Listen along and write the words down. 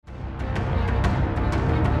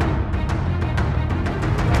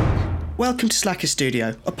Welcome to Slacker Studio,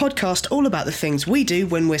 a podcast all about the things we do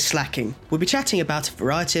when we're slacking. We'll be chatting about a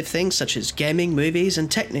variety of things such as gaming, movies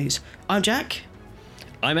and tech news. I'm Jack.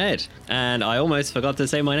 I'm Ed, and I almost forgot to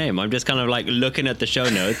say my name. I'm just kind of like looking at the show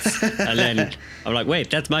notes, and then I'm like,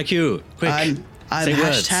 wait, that's my cue. Quick, I'm say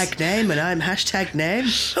words. hashtag name and I'm hashtag name.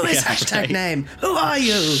 Who is Yeah, hashtag right. name? Who are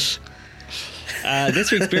you?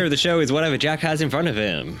 This week's beer of the show is whatever Jack has in front of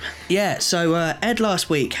him. Yeah, so Ed last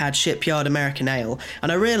week had Shipyard American Ale,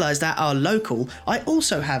 and I realised that our local, I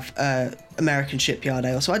also have American Shipyard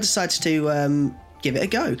Ale, so I decided to give it a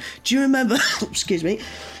go. Do you remember, excuse me,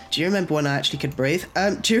 do you remember when I actually could breathe?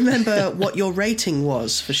 Do you remember what your rating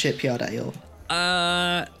was for Shipyard Ale?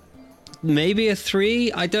 Maybe a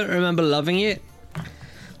 3. I don't remember loving it.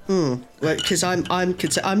 Because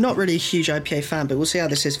I'm not really a huge IPA fan, but we'll see how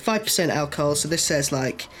this is. 5% alcohol, so this says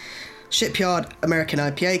like Shipyard American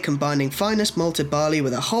IPA combining finest malted barley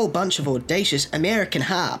with a whole bunch of audacious American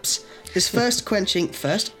hops. This thirst quenching and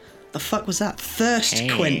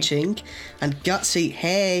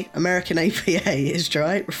gutsy American IPA is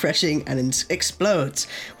dry, refreshing, and explodes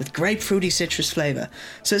with grapefruity citrus flavour.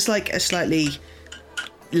 So it's like a slightly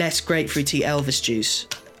less grapefruity Elvis juice,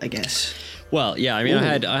 I guess. Well, yeah, I mean,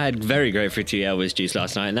 I had very grapefruity Elvis juice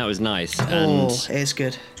last night, and that was nice. And It is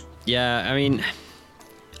good. yeah, I mean,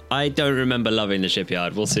 I don't remember loving the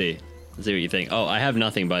Shipyard. We'll see. Let's see what you think. Oh, I have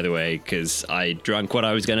nothing, by the way, because I drank what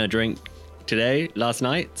I was going to drink last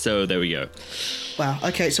night. So there we go. Wow.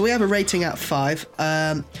 Okay, so we have a rating out of 5.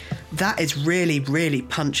 That is really, really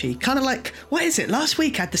punchy. Kind of like, what is it? Last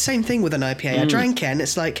week I had the same thing with an IPA. I drank it, and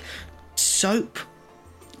it's like soap.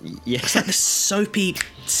 Yeah. It's like the soapy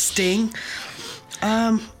sting.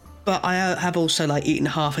 But I have also like eaten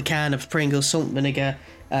half a can of Pringles salt and vinegar,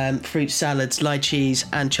 fruit salads, lychees,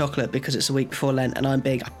 and chocolate because it's a week before Lent, and I'm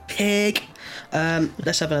being a pig.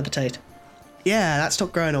 Let's have another taste. Yeah, that's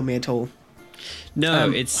not growing on me at all. No,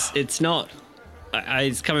 it's not.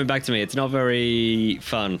 It's coming back to me. It's not very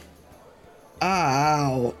fun.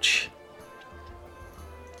 Ouch.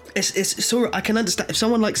 It's all right. I can understand if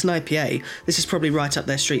someone likes an IPA, this is probably right up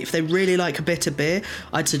their street. If they really like a bitter beer,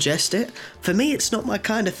 I'd suggest it. For me, it's not my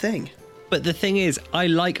kind of thing. But the thing is, I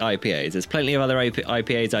like IPAs. There's plenty of other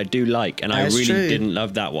IPAs I do like, and That's I really true. didn't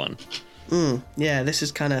love that one. Yeah, this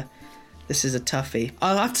is a toughie.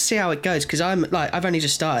 I'll have to see how it goes because I've only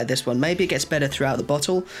just started this one. Maybe it gets better throughout the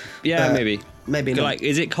bottle. Yeah, maybe. Maybe not. Like,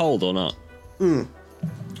 is it cold or not?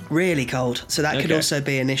 Really cold, so that could Okay. also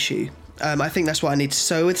be an issue. I think that's what I need to.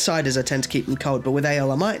 So with ciders, I tend to keep them cold, but with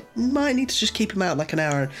ale, I might need to just keep them out like an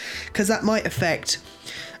hour, because that might affect.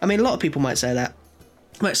 I mean, a lot of people might say that.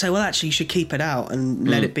 Might say, well, actually, you should keep it out and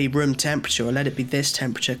let it be room temperature or let it be this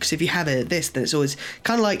temperature. Because if you have it at this, then it's always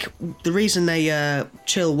kind of like the reason they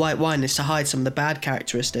chill white wine is to hide some of the bad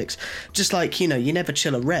characteristics. Just like, you never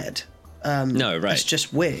chill a red. No, right. It's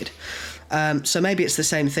just weird. So maybe it's the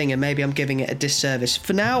same thing, and maybe I'm giving it a disservice.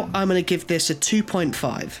 For now, I'm going to give this a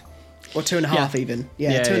 2.5. Or 2.5 even.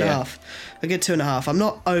 Yeah, 2.5. A good 2.5. I'm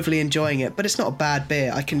not overly enjoying it, but it's not a bad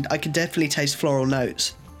beer. I can definitely taste floral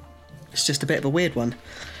notes. It's just a bit of a weird one.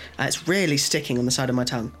 It's really sticking on the side of my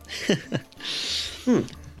tongue.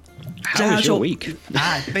 How was your week?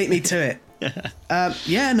 Beat me to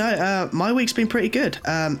it. My week's been pretty good.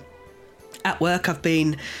 At work, I've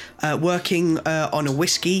been working on a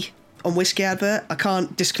whiskey advert. I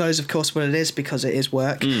can't disclose, of course, what it is because it is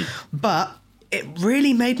work. But it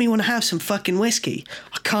really made me want to have some fucking whiskey.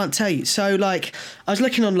 I can't tell you. So, like, I was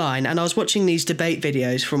looking online and I was watching these debate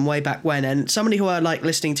videos from way back when, and somebody who I like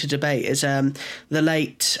listening to debate is the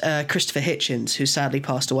late Christopher Hitchens, who sadly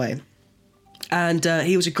passed away. And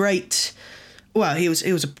he was a great... Well, he was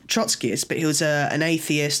a Trotskyist, but he was an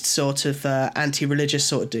atheist, sort of anti-religious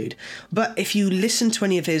sort of dude. But if you listen to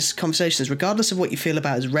any of his conversations, regardless of what you feel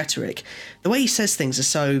about his rhetoric, the way he says things are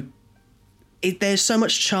so... there's so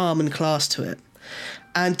much charm and class to it.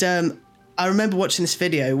 And I remember watching this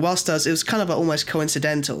video it was kind of almost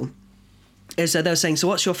coincidental. Is that they were saying, so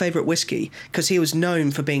what's your favourite whiskey? Because he was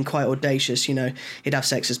known for being quite audacious, he'd have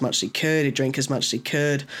sex as much as he could, he'd drink as much as he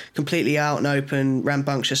could, completely out and open,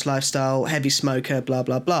 rambunctious lifestyle, heavy smoker, blah,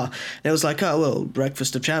 blah, blah. And it was like, oh, well,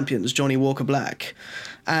 Breakfast of Champions, Johnny Walker Black.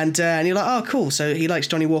 And you're like, oh, cool, so he likes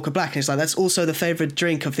Johnny Walker Black. And it's like, that's also the favourite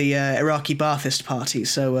drink of the Iraqi Ba'athist party,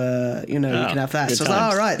 so, you can have that. So I was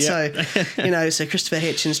like, oh, right, yeah. So, so Christopher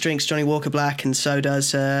Hitchens drinks Johnny Walker Black, and so did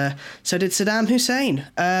Saddam Hussein.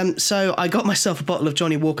 So I got myself a bottle of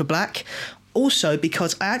Johnny Walker Black, also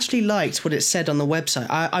because I actually liked what it said on the website.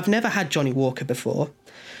 I've never had Johnny Walker before.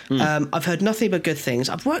 I've heard nothing but good things.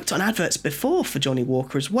 I've worked on adverts before for Johnny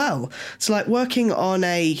Walker as well. So like working on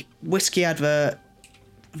a whiskey advert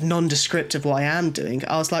nondescript of what I am doing,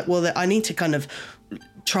 I was like, well, I need to kind of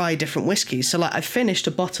try different whiskies. So like I finished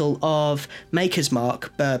a bottle of Maker's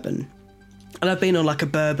Mark bourbon. And I've been on like a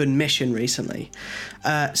bourbon mission recently.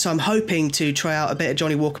 So I'm hoping to try out a bit of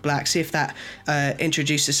Johnny Walker Black, see if that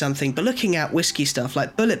introduces something. But looking at whiskey stuff,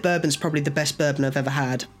 like Bullet Bourbon's probably the best bourbon I've ever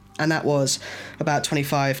had. And that was about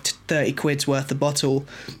 25 to 30 quid's worth a bottle.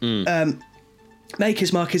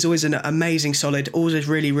 Maker's Mark is always an amazing solid, always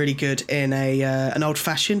really, really good in an old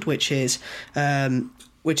fashioned, which is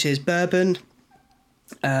bourbon,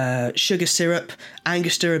 sugar syrup,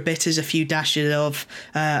 Angostura bitters, a few dashes of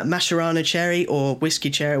Mascherano cherry or whiskey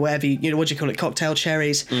cherry, whatever what do you call it, cocktail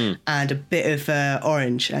cherries, and a bit of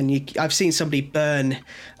orange. And I've seen somebody burn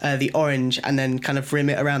the orange and then kind of rim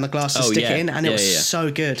it around the glass and stick it in, and it was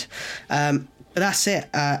so good. But that's it.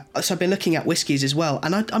 So I've been looking at whiskies as well,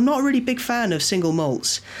 and I'm not a really big fan of single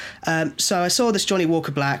malts. So I saw this Johnny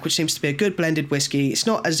Walker Black, which seems to be a good blended whiskey. It's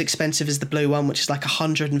not as expensive as the blue one, which is like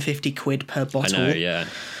 150 quid per bottle. I know, yeah.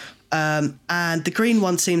 And the green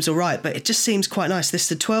one seems all right, but it just seems quite nice. This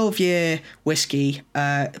is a 12-year whiskey.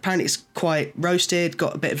 Apparently it's quite roasted,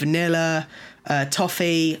 got a bit of vanilla,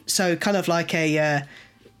 toffee, so kind of like a...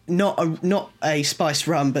 Not a spiced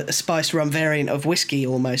rum, but a spiced rum variant of whiskey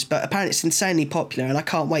almost. But apparently it's insanely popular, and I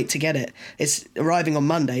can't wait to get it. It's arriving on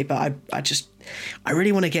Monday, but I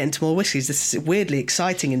really want to get into more whiskeys. This is weirdly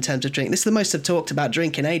exciting in terms of drink. This is the most I've talked about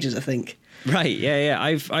drink in ages, I think. Right, yeah.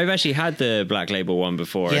 I've actually had the Black Label one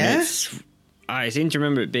before. Yeah? And I seem to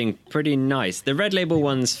remember it being pretty nice. The Red Label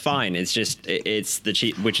one's fine. It's just it's the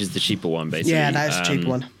cheap, which is the cheaper one, basically. Yeah, that is the cheaper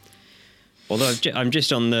one. Although I'm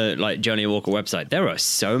just on the Johnny Walker website, there are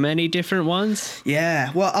so many different ones.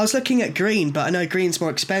 Yeah, well, I was looking at green, but I know green's more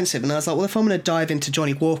expensive, and I was like, well, if I'm going to dive into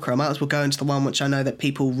Johnny Walker, I might as well go into the one which I know that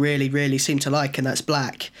people really, really seem to like, and that's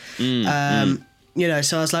black. So I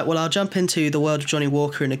was like, well, I'll jump into the world of Johnny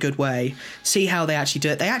Walker in a good way, see how they actually do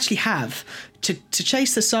it. They actually have, to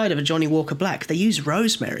chase the side of a Johnny Walker Black, they use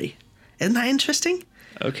rosemary. Isn't that interesting?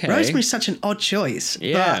 Okay. Rosemary's such an odd choice.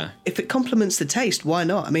 Yeah. But if it complements the taste, why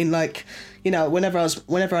not? I mean, like, whenever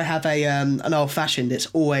I have an old fashioned, it's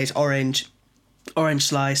always orange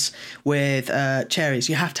slice with cherries.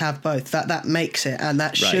 You have to have both. That makes it, and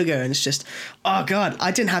that sugar, and it's just, oh god,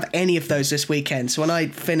 I didn't have any of those this weekend. So when I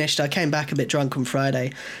finished, I came back a bit drunk on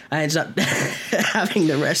Friday. I ended up having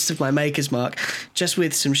the rest of my Maker's Mark just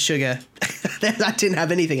with some sugar. I didn't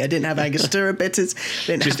have anything. I didn't have Angostura bitters.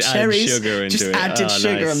 Didn't just have cherries. Sugar into just it. added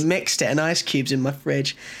sugar nice. and mixed it, and ice cubes in my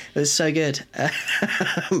fridge. It was so good.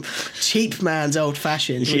 Cheap man's old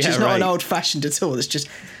fashioned, which is not an old fashioned at all. It's just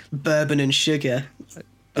bourbon and sugar.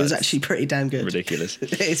 It was actually pretty damn good. Ridiculous.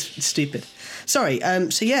 It's stupid. Sorry.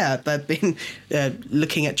 So yeah, I've been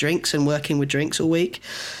looking at drinks and working with drinks all week.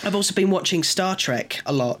 I've also been watching Star Trek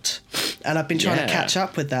a lot, and I've been trying to catch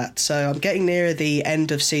up with that. So I'm getting near the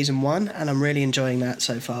end of season 1, and I'm really enjoying that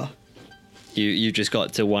so far. You just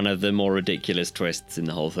got to one of the more ridiculous twists in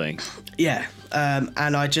the whole thing. Yeah.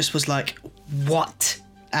 And I just was like, what?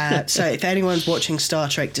 So if anyone's watching Star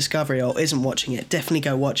Trek Discovery or isn't watching it, definitely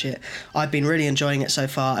go watch it. I've been really enjoying it so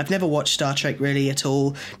far. I've never watched Star Trek really at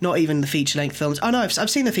all, not even the feature-length films. Oh no, I've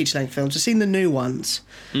seen the feature-length films. I've seen the new ones,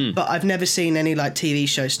 but I've never seen any like TV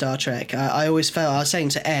show Star Trek. I always felt, I was saying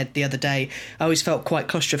to Ed the other day, I always felt quite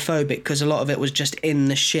claustrophobic because a lot of it was just in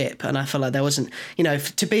the ship, and I felt like there wasn't,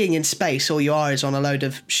 to being in space, all you are is on a load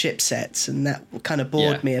of ship sets, and that kind of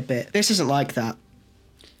bored me a bit. This isn't like that.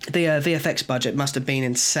 The VFX budget must have been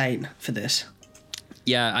insane for this.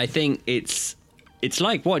 Yeah, I think it's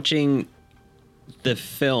like watching the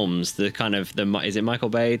films. The kind of is it Michael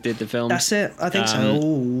Bay did the film? That's it. I think so.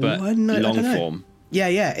 But I don't know. long form. Yeah,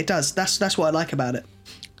 it does. That's what I like about it.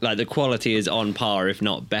 Like the quality is on par, if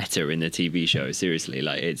not better, in the TV show. Seriously,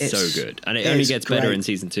 like it's so good, and it only gets better in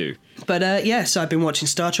season 2. But so I've been watching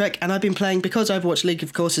Star Trek, and I've been playing, because Overwatch League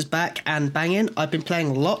of course is back and banging. I've been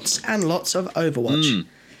playing lots and lots of Overwatch.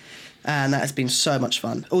 And that has been so much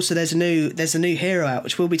fun. Also, there's a new hero out,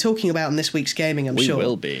 which we'll be talking about in this week's gaming, I'm sure. We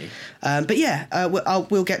will be. But yeah,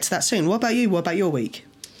 we'll get to that soon. What about you? What about your week?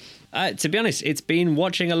 To be honest, it's been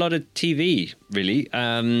watching a lot of TV, really.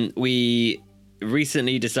 We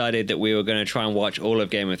recently decided that we were going to try and watch all of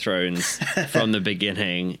Game of Thrones from the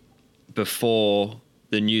beginning before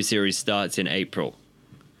the new series starts in April.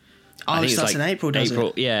 Oh, it starts in April, does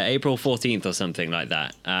it? Yeah, April 14th or something like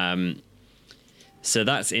that. So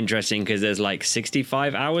that's interesting because there's like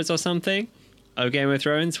 65 hours or something of Game of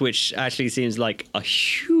Thrones, which actually seems like a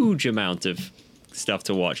huge amount of stuff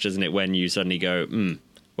to watch, doesn't it? When you suddenly go,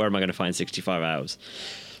 where am I going to find 65 hours?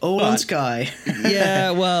 On Sky.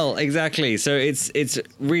 Yeah, well, exactly. So it's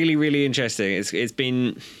really, really interesting. It's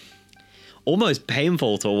been almost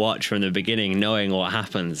painful to watch from the beginning, knowing what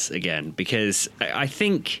happens again, because I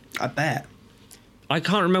think I bet. I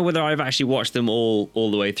can't remember whether I've actually watched them all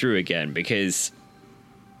the way through again, because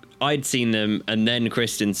I'd seen them, and then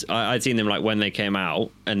I'd seen them like when they came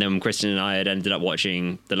out, and then Kristen and I had ended up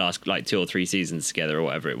watching the last like 2 or 3 seasons together or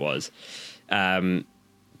whatever it was.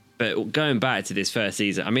 But going back to this first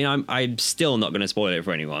season, I mean, I'm still not going to spoil it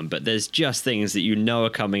for anyone, but there's just things that you know are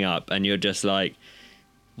coming up, and you're just like,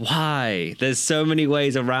 why? There's so many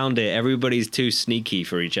ways around it. Everybody's too sneaky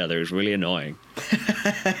for each other. It's really annoying.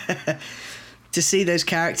 To see those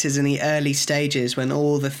characters in the early stages when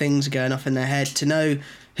all the things are going off in their head, to know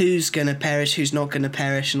who's going to perish, who's not going to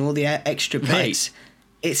perish, and all the extra bits. Right.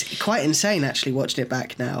 It's quite insane, actually, watching it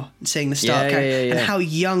back now and seeing the start character and how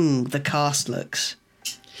young the cast looks.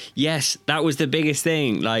 Yes, that was the biggest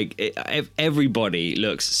thing. Like, everybody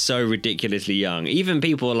looks so ridiculously young. Even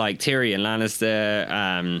people like Tyrion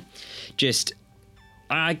Lannister.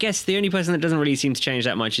 I guess the only person that doesn't really seem to change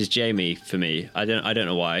that much is Jaime for me. I don't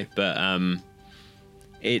know why, but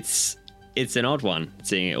it's an odd one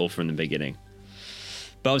seeing it all from the beginning.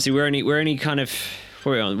 But obviously, we're only kind of.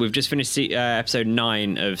 What are we on? We've just finished episode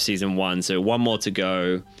 9 of season 1, so one more to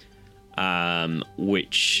go,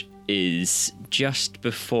 which is just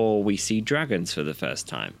before we see dragons for the first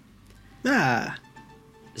time.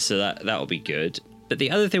 So that will be good. But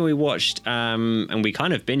the other thing we watched, and we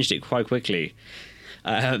kind of binged it quite quickly,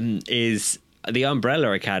 is The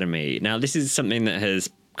Umbrella Academy. Now, this is something that has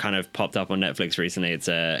kind of popped up on Netflix recently. It's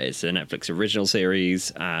a Netflix original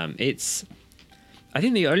series. I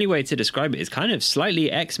think the only way to describe it is kind of slightly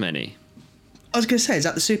X-Men-y. I was going to say, is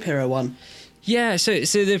that the superhero one? Yeah, so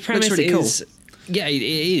the premise really is... Cool. Yeah, it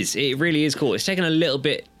is. It really is cool. It's taken a little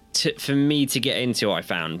bit for me to get into, I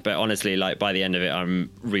found. But honestly, like, by the end of it, I'm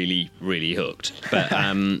really, really hooked. But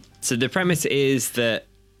so the premise is that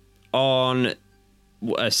I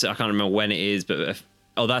can't remember when it is, but...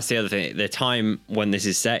 that's the other thing. The time when this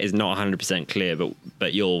is set is not 100% clear,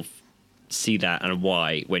 but you'll see that and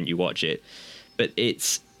why when you watch it. But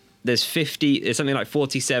there's something like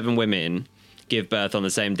 47 women give birth on the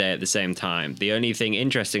same day at the same time. The only thing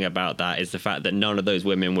interesting about that is the fact that none of those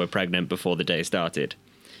women were pregnant before the day started.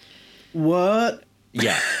 What?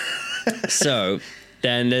 Yeah. So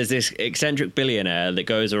then there's this eccentric billionaire that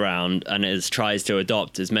goes around and tries to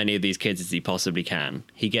adopt as many of these kids as he possibly can.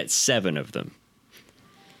 He gets 7 of them.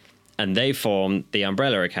 And they form the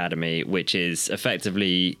Umbrella Academy, which is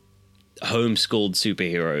effectively homeschooled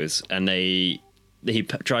superheroes. And he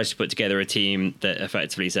tries to put together a team that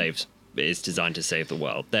effectively is designed to save the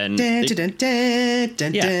world. Then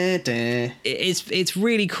it's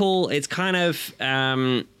really cool. It's kind of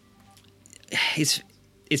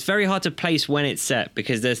it's very hard to place when it's set,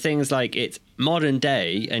 because there's things like it's modern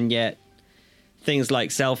day, and yet things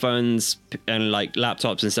like cell phones and like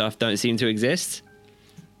laptops and stuff don't seem to exist.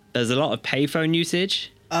 There's a lot of payphone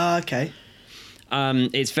usage. Okay.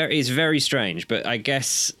 It's very strange, but I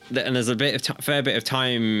guess and there's a fair bit of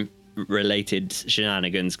time related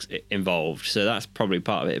shenanigans involved, so that's probably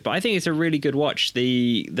part of it. But I think it's a really good watch.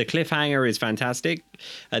 The cliffhanger is fantastic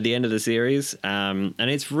at the end of the series, and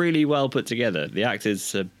it's really well put together. The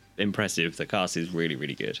actors are impressive. The cast is really,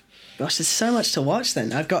 really good. Gosh, there's so much to watch then.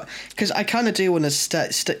 Because I kind of do want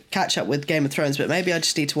to catch up with Game of Thrones, but maybe I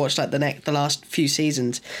just need to watch like the last few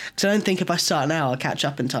seasons, because I don't think if I start now I'll catch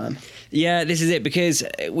up in time. Yeah, this is it, because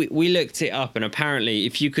we looked it up, and apparently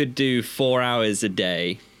if you could do 4 hours a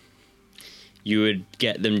day, you would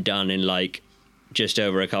get them done in like just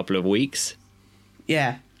over a couple of weeks.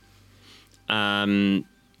 Yeah.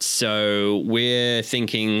 So we're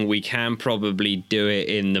thinking we can probably do it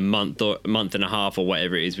in the month and a half or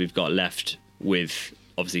whatever it is we've got left, with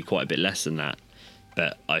obviously quite a bit less than that,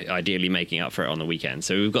 but ideally making up for it on the weekend.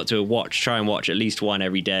 So we've got to try and watch at least one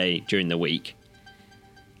every day during the week,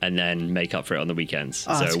 and then make up for it on the weekends.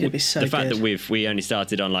 Oh, it's gonna be so the fact good. that we only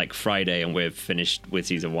started on like Friday and we've finished with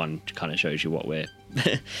season 1 kind of shows you what we're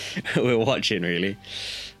watching, really.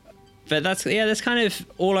 But that's kind of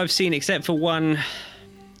all I've seen, except for one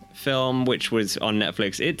film which was on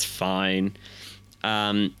Netflix. It's fine.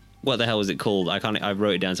 What the hell was it called? I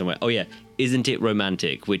wrote it down somewhere. Oh yeah, Isn't It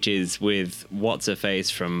Romantic, which is with what's her face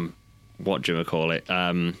from whatchamacallit.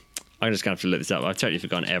 I'm just going to have to look this up. I've totally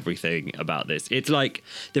forgotten everything about this. It's like,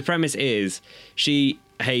 the premise is she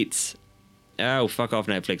hates... Oh, fuck off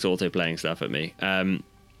Netflix auto-playing stuff at me.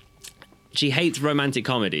 She hates romantic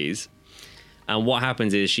comedies, and what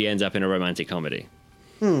happens is she ends up in a romantic comedy.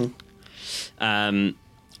 It's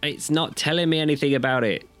not telling me anything about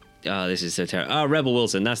it. Oh, this is so terrible. Oh, Rebel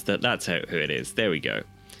Wilson, that's who it is. There we go.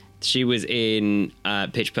 She was in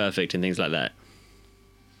Pitch Perfect and things like that.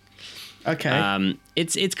 Okay.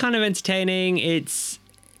 It's kind of entertaining. It's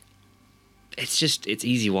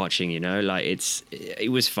easy watching, like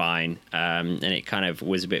it was fine. And it kind of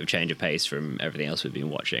was a bit of a change of pace from everything else we've been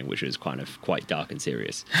watching, which was kind of quite dark and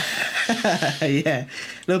serious. Yeah. A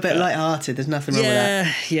little bit lighthearted. There's nothing wrong with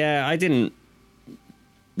that. Yeah. I didn't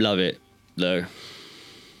love it though,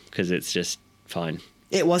 because it's just fine.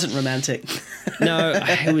 It wasn't romantic. No,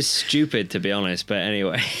 it was stupid, to be honest. But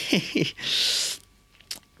anyway.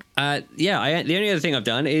 The only other thing I've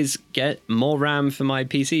done is get more RAM for my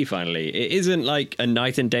PC finally. It isn't like a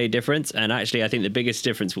night and day difference. And actually, I think the biggest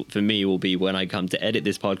difference for me will be when I come to edit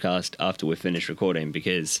this podcast after we're finished recording,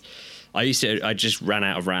 because I just ran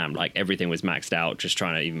out of RAM. Like everything was maxed out, just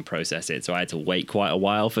trying to even process it. So I had to wait quite a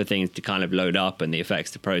while for things to kind of load up and the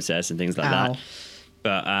effects to process and things like that.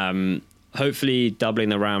 But hopefully doubling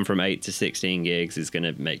the RAM from 8 to 16 gigs is going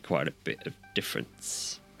to make quite a bit of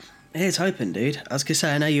difference. Here's hoping, dude. I was going to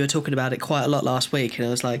say, I know you were talking about it quite a lot last week, and it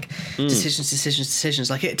was like, decisions.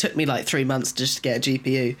 Like, it took me like 3 months just to get a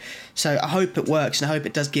GPU. So I hope it works, and I hope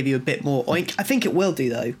it does give you a bit more oink. I think it will do,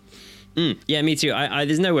 though. Yeah, me too. I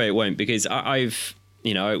there's no way it won't, because I've,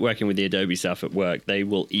 working with the Adobe stuff at work, they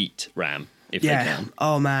will eat RAM if they can.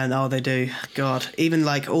 Oh, man. Oh, they do. God. Even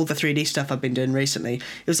like all the 3D stuff I've been doing recently,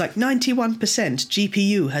 it was like 91%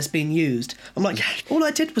 GPU has been used. I'm like, all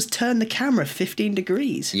I did was turn the camera 15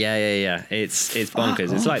 degrees. Yeah. It's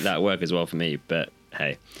bonkers. It's like that at work as well for me, but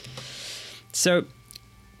hey. So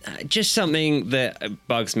just something that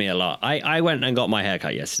bugs me a lot. I went and got my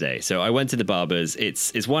haircut yesterday. So I went to the barber's.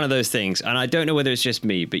 It's one of those things, and I don't know whether it's just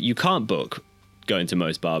me, but you can't book going to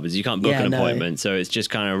most barbers. You can't book an appointment. So it's just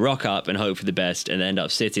kind of rock up and hope for the best and end up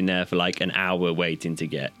sitting there for like an hour waiting to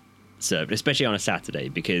get served, especially on a Saturday,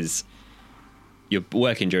 because you're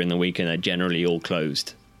working during the week and they're generally all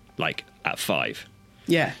closed like at 5.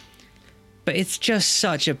 Yeah. But it's just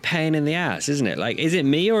such a pain in the ass, isn't it? Like, is it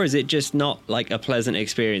me, or is it just not like a pleasant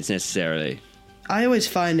experience necessarily? I always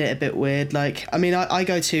find it a bit weird. Like, I mean, I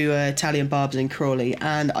go to Italian barbers in Crawley,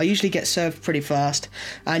 and I usually get served pretty fast.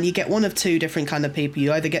 And you get one of two different kind of people.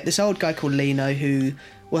 You either get this old guy called Lino who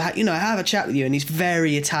will, have a chat with you, and he's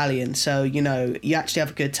very Italian. So, you actually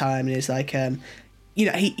have a good time. And it's like,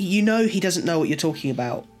 he doesn't know what you're talking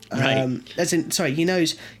about. Right. He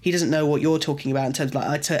knows he doesn't know what you're talking about in terms of like,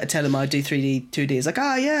 I tell him I do 3D, 2D. It's like,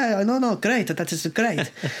 no, great, that is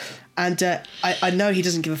great. And I know he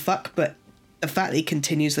doesn't give a fuck, but the fact that he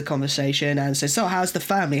continues the conversation and says, so how's the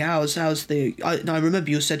family? How's the... I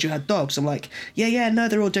remember you said you had dogs. I'm like, no,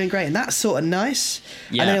 they're all doing great. And that's sort of nice.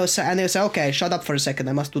 Yeah. And they'll say, okay, shut up for a second.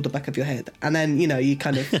 I must do the back of your head. And then, you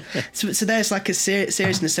kind of... so there's like a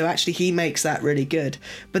seriousness. So actually he makes that really good.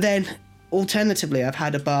 But then... Alternatively, I've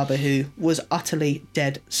had a barber who was utterly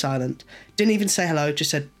dead silent. Didn't even say hello, just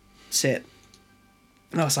said, sit.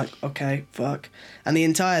 And I was like, okay, fuck. And the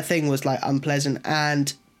entire thing was like unpleasant.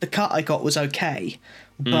 And the cut I got was okay.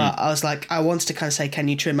 But I was like, I wanted to kind of say, can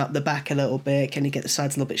you trim up the back a little bit? Can you get the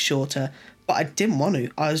sides a little bit shorter? But I didn't want to.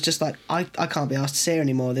 I was just like, I can't be asked to see her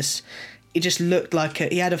anymore. It just looked like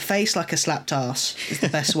he had a face like a slapped ass is the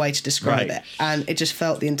best way to describe it. And it just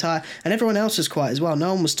felt and everyone else was quiet as well.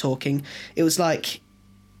 No one was talking. It was like,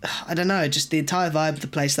 I don't know, just the entire vibe of the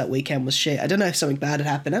place that weekend was shit. I don't know if something bad had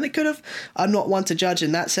happened, and it could have. I'm not one to judge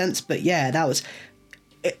in that sense, but yeah, that was...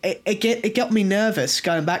 It got me nervous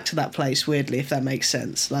going back to that place, weirdly, if that makes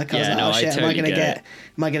sense. Like, I was like, shit, am I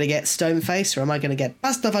going to get stone face, or am I going to get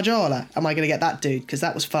pasta faggiola? Am I going to get that dude? Because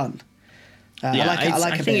that was fun.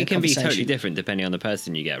 I think it can be totally different depending on the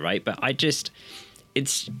person you get, right? But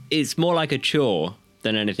it's more like a chore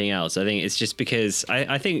than anything else. I think it's just because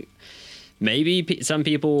I think maybe some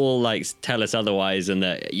people will like tell us otherwise, and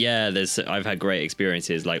that I've had great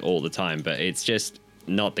experiences like all the time, but it's just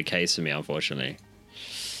not the case for me, unfortunately.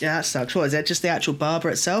 Yeah, that sucks. What is it? Just the actual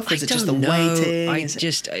barber itself? Is it just the waiting?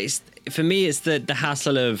 For me, it's the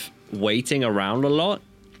hassle of waiting around a lot.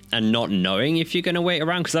 And not knowing if you're going to wait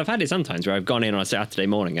around. Because I've had it sometimes where I've gone in on a Saturday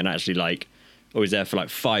morning and actually I was there for like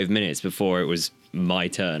 5 minutes before it was my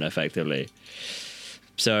turn, effectively.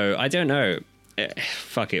 So I don't know.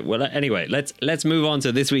 Fuck it. Well, anyway, let's move on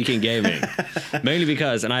to this week in gaming. Mainly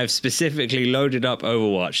because, and I've specifically loaded up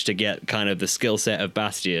Overwatch to get kind of the skill set of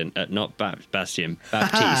Baptiste in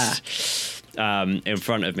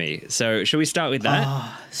front of me. So shall we start with that?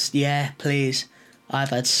 Oh, yeah, please.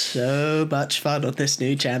 I've had so much fun on this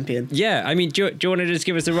new champion. Yeah, I mean, do you want to just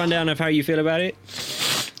give us a rundown of how you feel about it?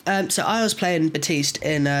 So I was playing Baptiste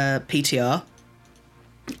in PTR,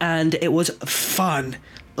 and it was fun.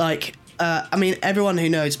 Like, I mean, everyone who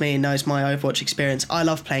knows me knows my Overwatch experience. I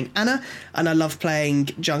love playing Ana, and I love playing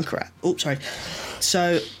Junkrat. Oh, sorry.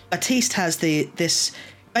 So Baptiste has this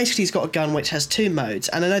basically he's got a gun which has 2 modes,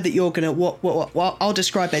 and I know that you're gonna what I'll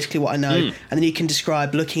describe basically what I know, and then you can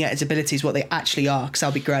describe, looking at his abilities, what they actually are, because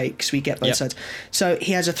that'll be great because we get both sides. So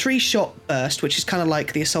he has a 3-shot burst, which is kind of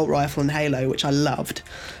like the assault rifle in Halo, which I loved.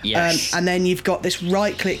 Yes. And then you've got this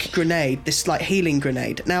right-click grenade, this like healing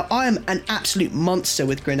grenade. Now I am an absolute monster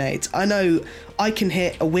with grenades. I know I can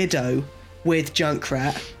hit a Widow with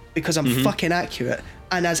Junkrat because I'm fucking accurate.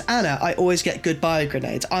 And as Anna, I always get good bio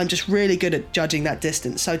grenades. I'm just really good at judging that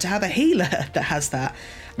distance. So to have a healer that has that,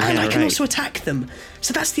 and I can also attack them.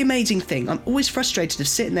 So that's the amazing thing. I'm always frustrated of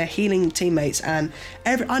sitting there healing teammates, and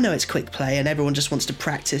I know it's quick play and everyone just wants to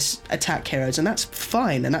practice attack heroes, and that's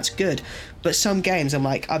fine and that's good. But some games I'm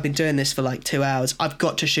like, I've been doing this for like 2 hours. I've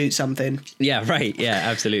got to shoot something. Yeah, right. Yeah,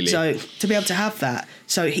 absolutely. So to be able to have that,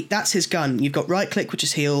 that's his gun. You've got right click, which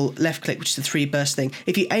is heal, left click, which is the 3 burst thing.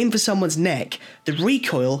 If you aim for someone's neck, the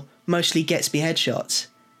recoil mostly gets me headshots.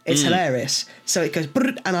 It's hilarious. So it goes,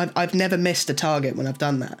 and I've never missed a target when I've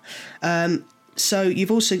done that. So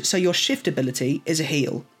your shift ability is a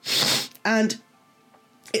heal, and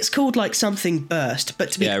it's called like something burst, but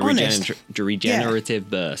to be honest, regenerative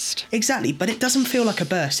burst. Exactly, but it doesn't feel like a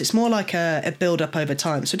burst. It's more like a build up over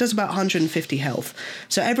time. So it does about 150 health.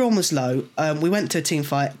 So everyone was low. We went to a team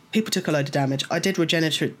fight. People took a load of damage. I did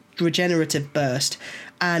regenerative burst,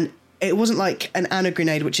 and it wasn't like an Ana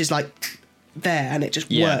grenade, which is like there and it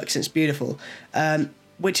just works and it's beautiful.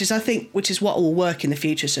 Which is what will work in the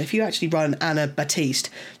future. So if you actually run Ana Baptiste,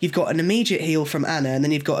 you've got an immediate heal from Ana, and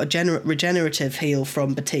then you've got a regenerative heal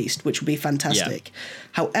from Baptiste, which will be fantastic. Yeah.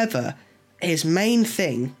 However, his main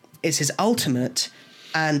thing is his ultimate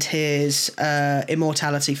and his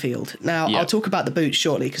immortality field. Now, I'll talk about the boots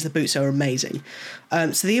shortly because the boots are amazing.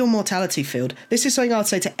 So the immortality field, this is something I'd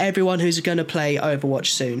say to everyone who's going to play Overwatch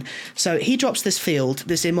soon. So he drops this field,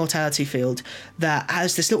 this immortality field, that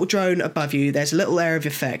has this little drone above you. There's a little area of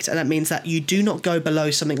effect, and that means that you do not go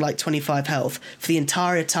below something like 25 health for the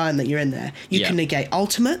entire time that you're in there. You can negate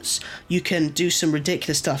ultimates. You can do some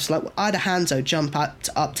ridiculous stuff. So like I had a Hanzo jump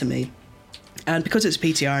up to me. And because it's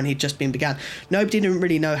PTR and he'd just been began, nobody didn't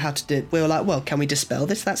really know how to do it. We were like, well, can we dispel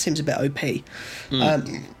this? That seems a bit OP.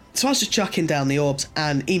 So I was just chucking down the orbs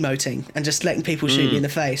and emoting and just letting people shoot me in the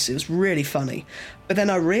face. It was really funny. But then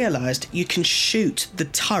I realised you can shoot the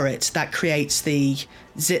turret that creates the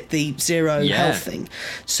zero health thing.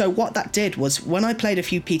 So what that did was, when I played a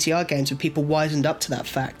few PTR games with people wisened up to that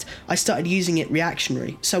fact, I started using it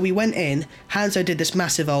reactionary. So we went in, Hanzo did this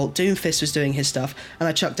massive ult, Doomfist was doing his stuff, and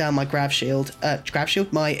I chucked down my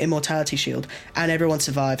my immortality shield, and everyone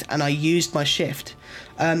survived, and I used my shift.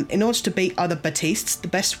 In order to beat other Batistes, the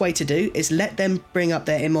best way to do is let them bring up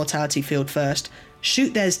their immortality field first,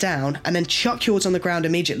 shoot theirs down, and then chuck yours on the ground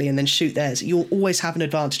immediately and then shoot theirs. You'll always have an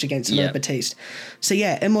advantage against another Batiste. So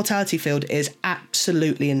yeah, immortality field is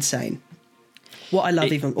absolutely insane. What I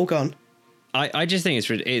love go on. I just think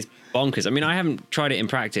it's bonkers. I mean, I haven't tried it in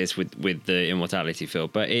practice with the immortality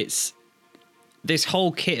field, but this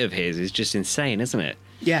whole kit of his is just insane, isn't it?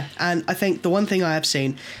 Yeah, and I think the one thing I have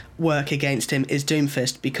seen work against him is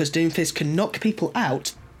Doomfist, because Doomfist can knock people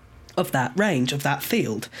out of that range, of that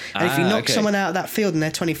field. And if you knock someone out of that field and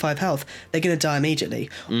they're 25 health, they're going to die immediately.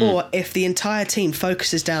 Or if the entire team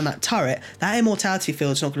focuses down that turret, that immortality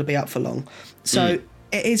field's not going to be up for long. So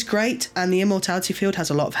it is great, and the immortality field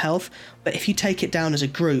has a lot of health, but if you take it down as a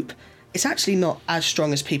group, it's actually not as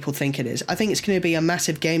strong as people think it is. I think it's going to be a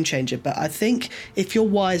massive game changer, but I think if you're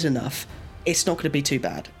wise enough, it's not going to be too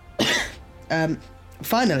bad.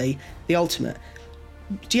 Finally, the ultimate.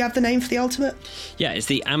 Do you have the name for the ultimate? Yeah, it's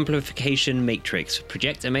the Amplification Matrix.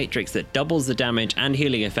 Project a matrix that doubles the damage and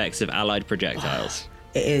healing effects of allied projectiles.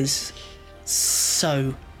 It is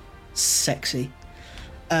so sexy.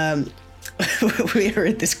 We are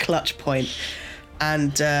at this clutch point,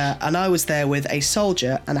 and I was there with a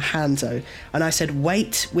soldier and a Hanzo, and I said,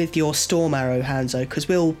 wait with your Storm Arrow, Hanzo, because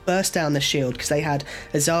we'll burst down the shield, because they had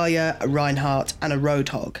a Zarya, a Reinhardt, and a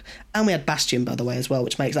Roadhog. And we had Bastion, by the way, as well,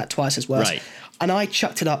 which makes that twice as worse. Right. And I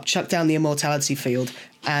chucked down the immortality field,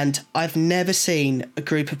 and I've never seen a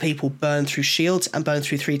group of people burn through shields and burn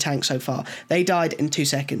through 3 tanks so far. They died in 2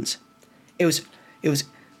 seconds. It was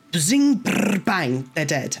zing, brr, bang, they're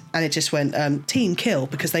dead. And it just went team kill,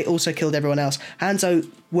 because they also killed everyone else. Hanzo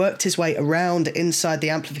worked his way around inside the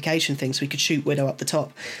amplification thing so he could shoot Widow up the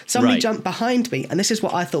top. Somebody jumped behind me, and this is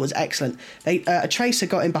what I thought was excellent. A Tracer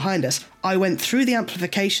got in behind us. I went through the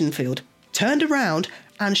amplification field, turned around,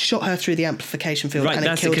 and shot her through the amplification field, and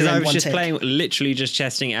it killed her in one tick. Right, that's because I was just literally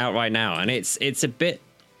testing it out right now, and it's a bit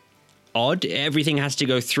odd. Everything has to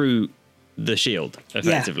go through the shield,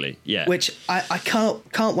 effectively. Yeah. Which I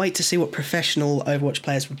can't wait to see what professional Overwatch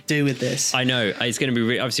players will do with this. I know it's going to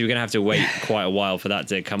be obviously we're going to have to wait quite a while for that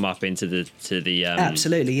to come up into the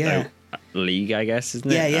Absolutely, yeah. League, I guess,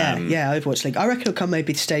 isn't it? Yeah, Overwatch League. I reckon it'll come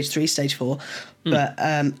maybe to stage 3, stage 4. But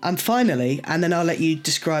I'm finally, and then I'll let you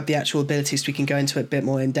describe the actual abilities so we can go into it a bit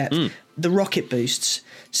more in depth. The rocket boosts.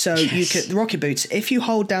 So the rocket boots, if you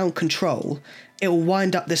hold down control, it will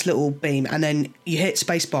wind up this little beam and then you hit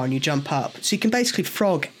spacebar and you jump up. So you can basically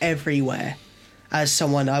frog everywhere. As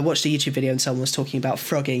I watched a YouTube video and someone was talking about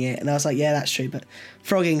frogging it, and I was like, yeah, that's true, but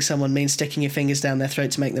frogging someone means sticking your fingers down their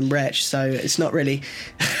throat to make them retch, so it's not really...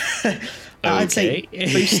 I'd say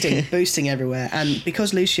boosting everywhere. And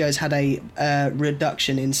because Lucio's had a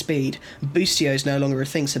reduction in speed, Boostio's no longer a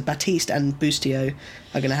thing, so Baptiste and Boostio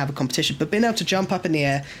are going to have a competition. But being able to jump up in the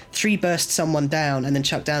air, 3-burst someone down, and then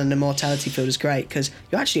chuck down an immortality field is great, because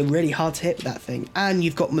you're actually really hard to hit with that thing, and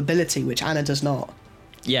you've got mobility, which Ana does not.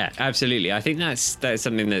 Yeah, absolutely. I think that's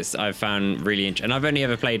something that I've found really interesting. And I've only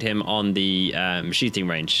ever played him on the shooting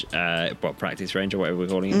range, practice range or whatever we're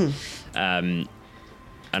calling it. And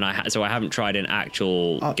so I haven't tried an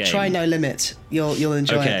actual game. Try No Limit. You'll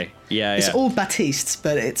enjoy it. Okay, yeah. It's all Batistes,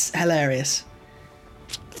 but it's hilarious.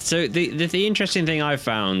 So the interesting thing I've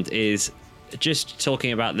found is just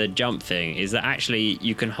talking about the jump thing is that actually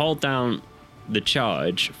you can hold down the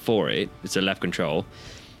charge for it. It's a left control.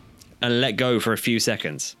 And let go for a few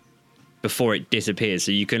seconds before it disappears.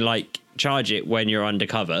 So you can charge it when you're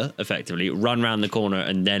undercover, effectively, run around the corner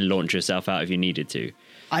and then launch yourself out if you needed to.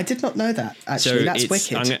 I did not know that, actually. So that's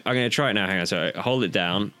wicked. I'm going to try it now. Hang on. So hold it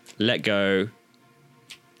down, let go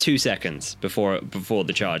 2 seconds before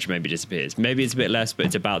the charge maybe disappears. Maybe it's a bit less, but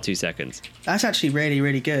it's about 2 seconds. That's actually really,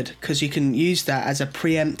 really good because you can use that as a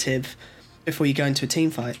preemptive before you go into a team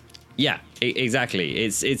fight. Yeah, exactly.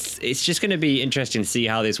 It's just going to be interesting to see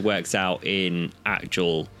how this works out in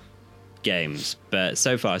actual games. But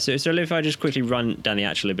so far, so if I just quickly run down the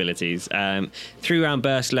actual abilities, 3-round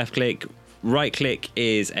burst, left click, right click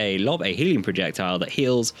is a lob, a healing projectile that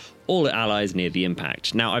heals all allies near the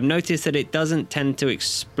impact. Now I've noticed that it doesn't tend to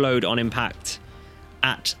explode on impact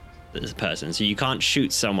at the person, so you can't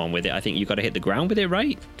shoot someone with it. I think you've got to hit the ground with it,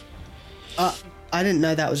 right? I didn't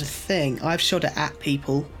know that was a thing. I've shot it at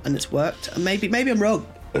people and it's worked. Maybe I'm wrong.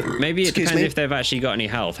 Maybe it depends if they've actually got any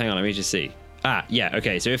health. Hang on, let me just see. Yeah,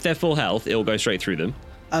 okay. So if they're full health, it'll go straight through them.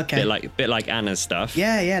 Okay. Bit like Anna's stuff.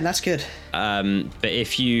 Yeah, that's good. But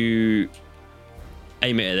if you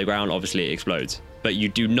aim it at the ground, obviously it explodes. But you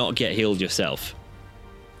do not get healed yourself,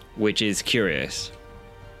 which is curious.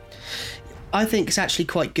 I think it's actually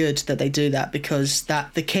quite good that they do that because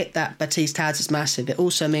the kit that Baptiste has is massive. It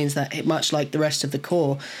also means that, much like the rest of the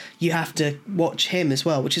core, you have to watch him as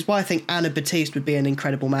well, which is why I think Ana Baptiste would be an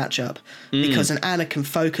incredible matchup because an Ana can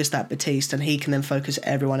focus that Baptiste and he can then focus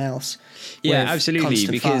everyone else. Yeah, absolutely,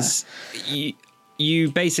 because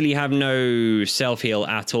you basically have no self-heal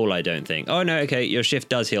at all, I don't think. Oh, no, okay, your shift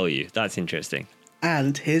does heal you. That's interesting.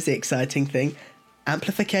 And here's the exciting thing.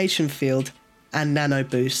 Amplification field and nano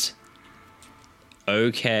boost.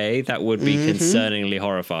 Okay, that would be concerningly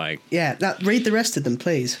horrifying. Yeah, read the rest of them,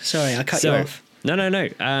 please. Sorry, I cut you off.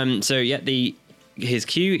 No. So yeah, his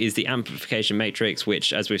Q is the amplification matrix,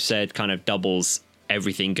 which, as we've said, kind of doubles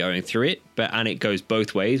everything going through it, and it goes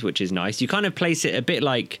both ways, which is nice. You kind of place it a bit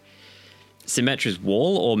like Symmetra's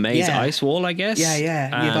wall or May's ice wall, I guess.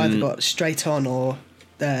 Yeah. You've either got straight on or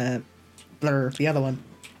the other one.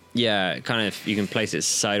 Yeah, kind of. You can place it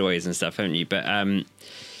sideways and stuff, haven't you? But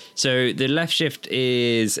so the left shift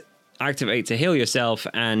is activate to heal yourself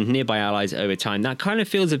and nearby allies over time. That kind of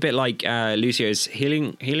feels a bit like Lucio's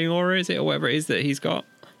healing aura, is it, or whatever it is that he's got?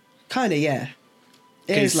 Kind of, yeah.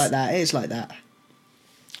 It is like that.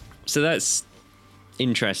 So that's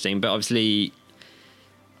interesting, but obviously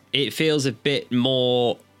it feels a bit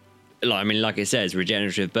more like it says,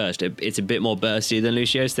 regenerative burst. It's a bit more bursty than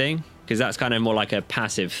Lucio's thing, because that's kind of more like a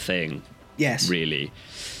passive thing. Yes. Really.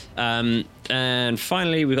 And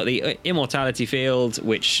finally, we've got the immortality field,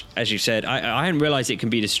 which, as you said, I hadn't realized it can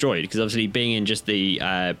be destroyed, because obviously being in just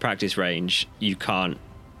the practice range, you can't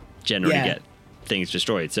generally get things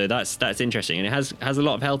destroyed. So that's interesting, and it has a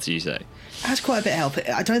lot of health, as you say. It has quite a bit of health.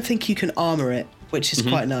 I don't think you can armor it, which is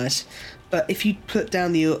quite nice. But if you put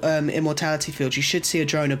down the immortality field, you should see a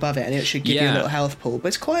drone above it, and it should give you a little health pool. But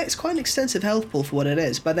it's quite an extensive health pool for what it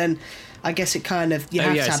is. But then, I guess it kind of you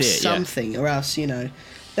have to have something, or else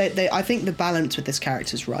I think the balance with this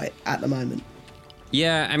character is right at the moment.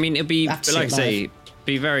 Yeah, I mean, it'd be, like I say,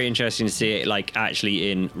 be very interesting to see it like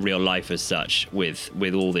actually in real life as such, with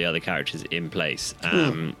all the other characters in place.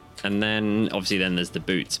 And then obviously there's the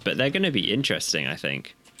boots, but they're going to be interesting, I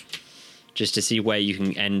think. just to see where you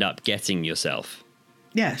can end up getting yourself.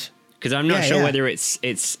 Yes. Because I'm not sure whether it's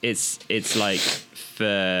like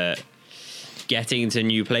for getting to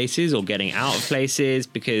new places or getting out of places,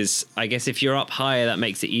 because I guess if you're up higher, that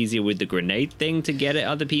makes it easier with the grenade thing to get at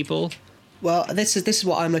other people. Well, this is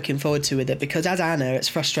what I'm looking forward to with it, because as Anna, it's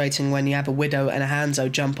frustrating when you have a Widow and a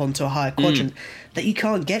Hanzo jump onto a higher quadrant that you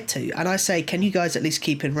can't get to. And I say, can you guys at least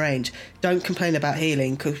keep in range? Don't complain about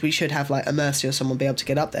healing, because we should have like a Mercy or someone be able to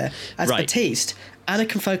get up there. As Baptiste, Anna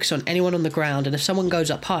can focus on anyone on the ground, and if someone goes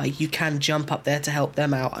up high, you can jump up there to help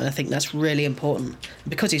them out, and I think that's really important.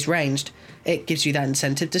 Because he's ranged, it gives you that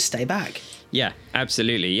incentive to stay back. Yeah,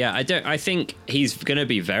 absolutely. Yeah, I think he's going to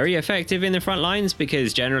be very effective in the front lines,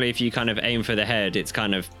 because generally if you kind of aim for the head, it's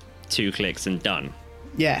kind of 2 clicks and done.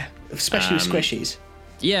 Yeah, especially with squishies.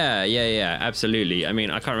 Yeah, absolutely. I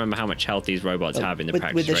mean, I can't remember how much health these robots have in the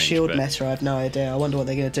practice with the range, shield meta, I have no idea. I wonder what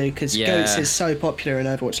they're going to do, because Goats is so popular in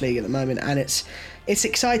Overwatch League at the moment, and it's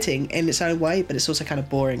exciting in its own way, but it's also kind of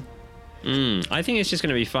boring. I think it's just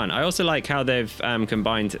going to be fun. I also like how they've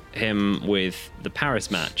combined him with the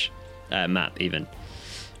Paris map even,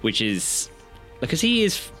 which is because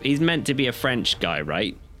he's meant to be a French guy,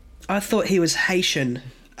 right? I thought he was Haitian.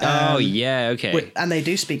 Okay. And they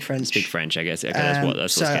do speak French. Speak French, I guess. Okay,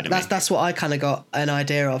 that's that's what I kind of got an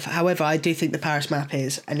idea of. However, I do think the Paris map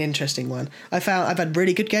is an interesting one. I've had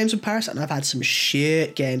really good games on Paris, and I've had some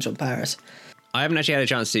shit games on Paris. I haven't actually had a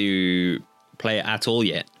chance to play it at all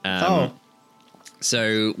yet.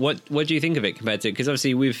 So what do you think of it compared to? Because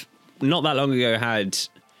obviously we've not that long ago had.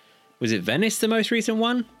 Was it Venice the most recent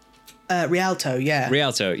one? Rialto, yeah.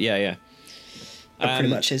 Rialto, yeah. It pretty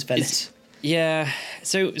much is Venice.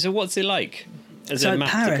 So what's it like as a map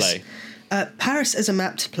Paris, to play? Paris as a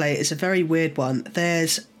map to play is a very weird one.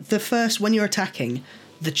 There's the first, when you're attacking,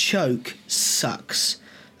 the choke sucks.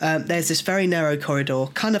 There's this very narrow corridor,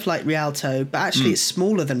 kind of like Rialto, but actually it's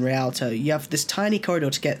smaller than Rialto. You have this tiny corridor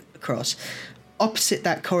to get across. Opposite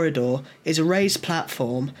that corridor is a raised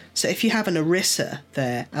platform, so if you have an Orisa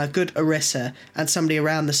there, a good Orisa, and somebody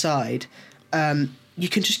around the side, you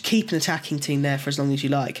can just keep an attacking team there for as long as you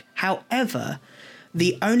like. However,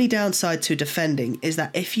 the only downside to defending is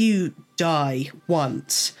that if you die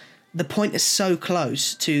once, the point is so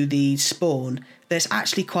close to the spawn that it's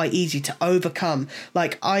actually quite easy to overcome.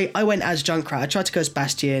 Like, I went as Junkrat. I tried to go as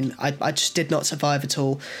Bastion. I just did not survive at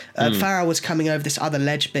all. Pharah was coming over this other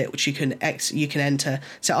ledge bit, which you can enter.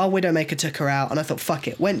 So our Widowmaker took her out, and I thought, fuck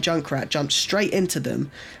it. Went Junkrat, jumped straight into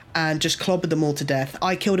them, and just clobbered them all to death.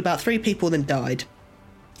 I killed about 3 people, then died.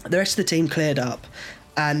 The rest of the team cleared up.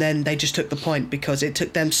 And then they just took the point because it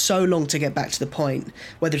took them so long to get back to the point,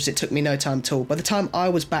 whether it took me no time at all. By the time I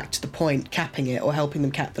was back to the point, capping it or helping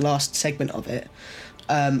them cap the last segment of it,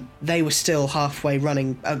 they were still halfway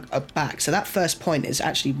running back. So that first point is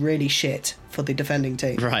actually really shit for the defending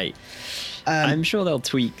team. Right. I'm sure they'll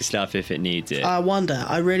tweak stuff if it needs it. I wonder.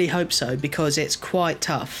 I really hope so, because it's quite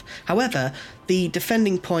tough. However, the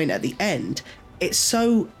defending point at the end, it's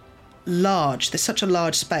so large. There's such a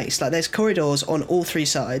large space. Like, there's corridors on all 3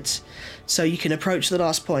 sides, so you can approach the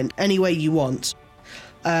last point any way you want.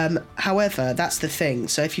 However, that's the thing.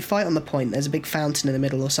 So if you fight on the point, there's a big fountain in the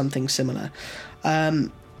middle or something similar.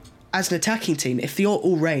 As an attacking team, if you're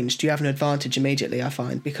all ranged, you have an advantage immediately, I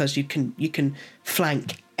find, because you can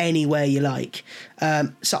flank anywhere you like.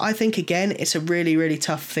 So I think, again, it's a really, really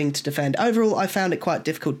tough thing to defend. Overall, I found it quite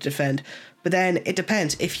difficult to defend, but then it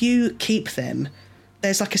depends. If you keep them,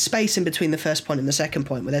 there's like a space in between the first point and the second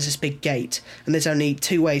point where there's this big gate, and there's only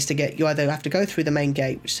 2 ways to get. You either have to go through the main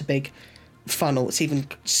gate, which is a big funnel. It's even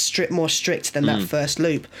more strict than that first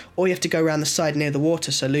loop, or you have to go around the side near the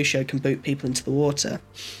water so Lucio can boot people into the water.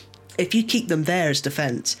 If you keep them there as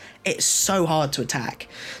defense, it's so hard to attack.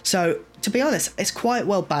 So to be honest, it's quite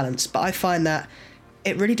well balanced, but I find that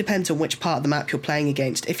it really depends on which part of the map you're playing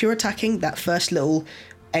against. If you're attacking, that first little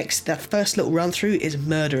run through is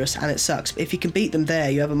murderous and it sucks. But if you can beat them there,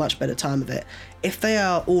 you have a much better time of it. If they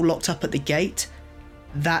are all locked up at the gate,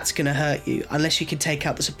 that's going to hurt you. Unless you can take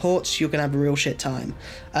out the supports, you're going to have a real shit time.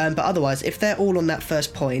 But otherwise, if they're all on that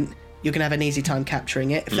first point, you're going to have an easy time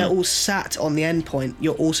capturing it. If they're all sat on the end point,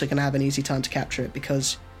 you're also going to have an easy time to capture it,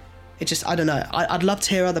 because it just, I don't know. I'd love to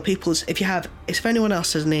hear other people's, if anyone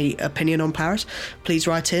else has any opinion on Paris, please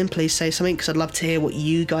write in, please say something, because I'd love to hear what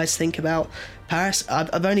you guys think about Paris. I've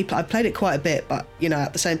played it quite a bit, but,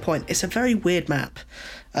 at the same point, it's a very weird map.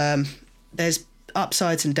 There's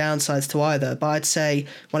upsides and downsides to either, but I'd say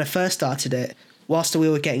when I first started it, whilst we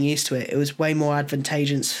were getting used to it, it was way more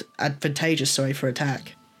advantageous for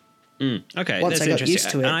attack. Okay, once I got used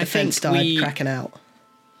to it, defense started cracking out.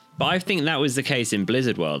 But I think that was the case in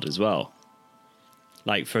Blizzard World as well.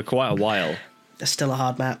 like for quite a while. That's still a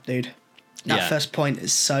hard map, dude. That Yeah. first point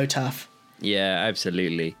is so tough. Yeah,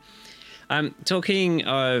 absolutely. Talking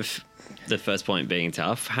of the first point being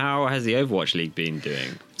tough, how has the Overwatch League been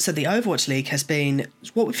doing? So the Overwatch League has been,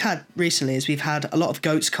 what we've had recently is we've had a lot of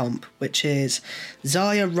GOATS comp, which is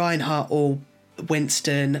Zarya, Reinhardt, or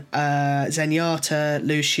Winston, Zenyatta,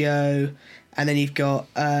 Lucio, and then you've got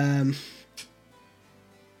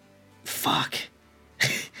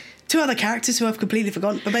two other characters who I've completely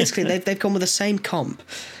forgotten. But basically, they've gone with the same comp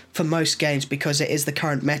for most games because it is the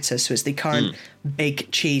current meta, so it's the current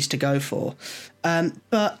big cheese to go for.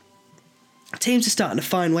 But teams are starting to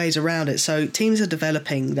find ways around it. So teams are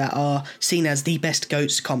developing that are seen as the best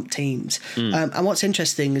GOATS comp teams. And what's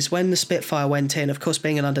interesting is when the Spitfire went in, of course,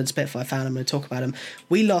 being a London Spitfire fan, I'm going to talk about them.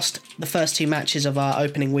 We lost the first 2 matches of our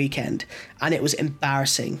opening weekend, and it was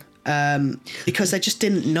embarrassing. Because they just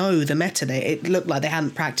didn't know the meta. It looked like they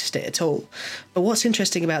hadn't practiced it at all. But what's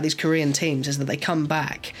interesting about these Korean teams is that they come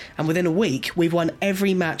back, and within a week, we've won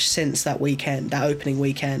every match since that weekend, that opening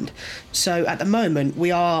weekend. So at the moment,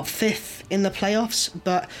 we are 5th in the playoffs,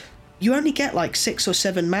 but you only get like 6 or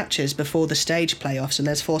 7 matches before the stage playoffs, and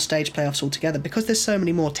there's 4 stage playoffs altogether. Because there's so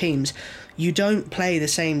many more teams, you don't play the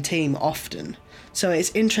same team often. So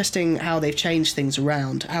it's interesting how they've changed things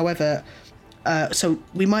around. However, so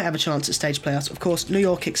we might have a chance at stage playoffs. Of course, New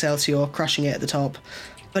York Excelsior crushing it at the top.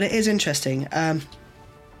 But it is interesting.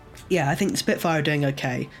 Yeah, I think the Spitfire are doing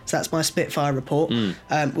okay. So that's my Spitfire report.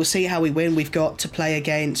 We'll see how we win. We're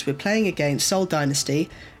playing against Seoul Dynasty,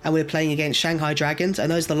 and we're playing against Shanghai Dragons.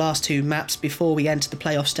 And those are the last 2 maps before we enter the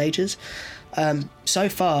playoff stages. So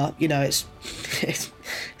far, it's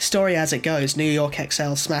story as it goes. New York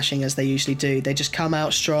XL smashing as they usually do. They just come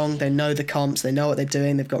out strong. They know the comps. They know what they're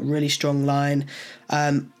doing. They've got really strong line.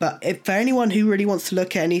 But for anyone who really wants to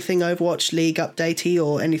look at anything Overwatch League updatey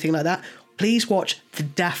or anything like that, please watch the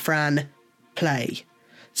Dafran play.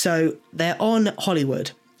 So they're on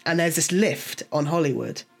Hollywood, and there's this lift on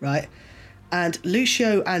Hollywood, right? And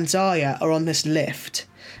Lucio and Zarya are on this lift.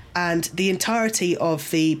 And the entirety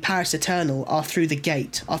of the Paris Eternal are through the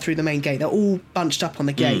main gate. They're all bunched up on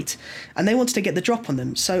the gate. And they wanted to get the drop on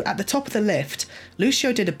them. So at the top of the lift,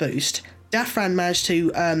 Lucio did a boost. Dafran managed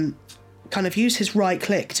to kind of use his right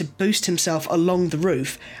click to boost himself along the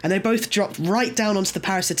roof. And they both dropped right down onto the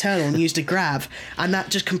Paris Eternal and used a grab. And that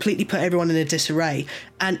just completely put everyone in a disarray.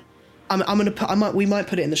 And we might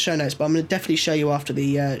put it in the show notes, but I'm going to definitely show you after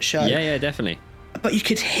the show. Yeah, definitely. But you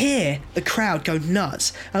could hear the crowd go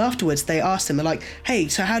nuts. And afterwards, they asked him, they're like, hey,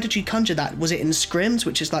 so how did you conjure that? Was it in scrims,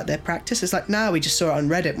 which is like their practice? It's like, no, we just saw it on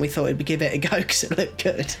Reddit and we thought we'd give it a go because it looked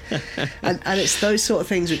good. and it's those sort of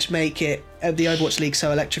things which make it the Overwatch League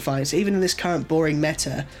so electrifying. So even in this current boring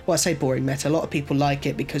meta, well, I say boring meta, a lot of people like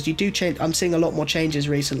it because you do change. I'm seeing a lot more changes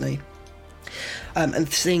recently.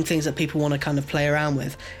 And seeing things that people want to kind of play around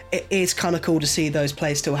with. It is kind of cool to see those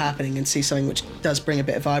plays still happening and see something which does bring a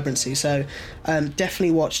bit of vibrancy. So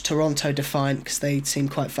definitely watch Toronto Defiant because they seem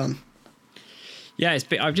quite fun. Yeah,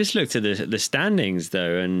 I've just looked at the standings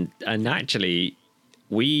though, and actually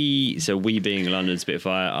we being London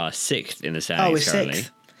Spitfire are 6th in the standings. Oh, we're currently.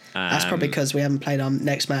 6th. That's probably because we haven't played our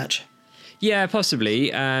next match. Yeah,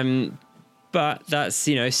 possibly. But that's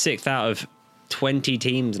 6th out of 20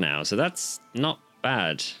 teams now, so that's not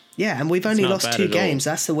bad. Yeah, and we've only lost 2 games.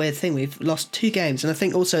 That's the weird thing. We've lost 2 games, and I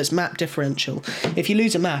think also it's map differential. If you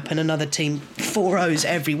lose a map and another team 4-0s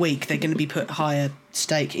every week, they're going to be put higher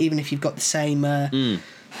stake, even if you've got the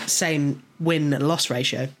same win-loss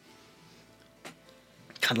ratio.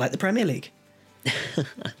 Kind of like the Premier League.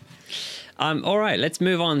 All right, let's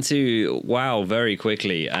move on to WoW very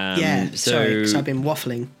quickly. Sorry, because I've been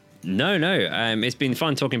waffling. No. It's been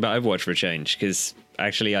fun talking about Overwatch for a change, because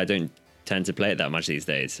actually I don't tend to play it that much these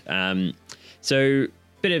days. So,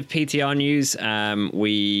 bit of PTR news.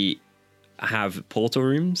 We have portal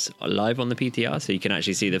rooms live on the PTR, so you can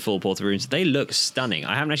actually see the full portal rooms. They look stunning.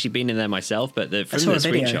 I haven't actually been in there myself, but from the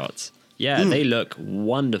screenshots, they look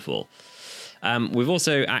wonderful. We've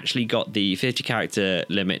also actually got the 50 character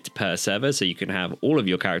limit per server, so you can have all of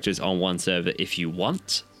your characters on one server if you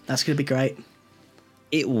want. That's going to be great.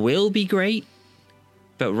 It will be great,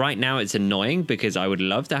 but right now it's annoying because I would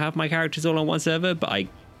love to have my characters all on one server, but I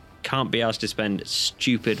can't be asked to spend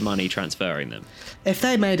stupid money transferring them. If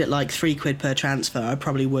they made it like £3 per transfer, I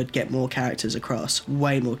probably would get more characters across,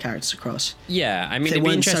 way more characters across. Yeah, I mean, it'd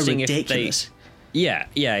be interesting if they... Yeah.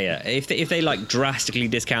 If they like drastically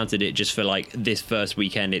discounted it just for like this first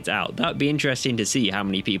weekend it's out, that'd be interesting to see how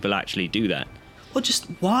many people actually do that. Well, just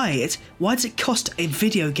why? Why does it cost a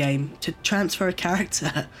video game to transfer a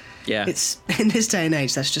character? Yeah. It's in this day and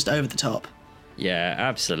age, that's just over the top. Yeah,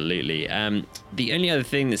 absolutely. The only other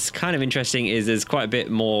thing that's kind of interesting is there's quite a bit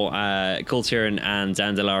more Kul Tiran and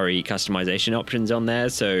Zandalari customization options on there.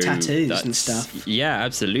 So tattoos and stuff. Yeah,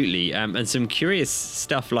 absolutely. And some curious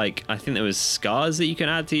stuff like I think there was scars that you can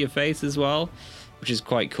add to your face as well, which is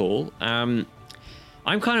quite cool. I'm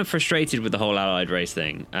kind of frustrated with the whole allied race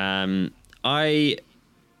thing. I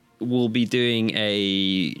will be doing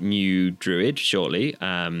a new druid shortly.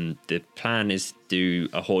 The plan is to do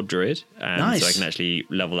a horde druid, Nice. so I can actually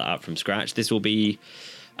level that up from scratch. This will be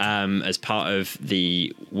as part of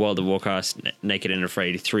the World of Warcraft Naked and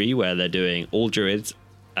Afraid 3, where they're doing all druids,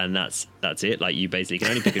 and that's it. Like, you basically can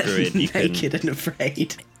only pick a druid. You Naked and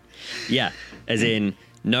Afraid. Yeah, as in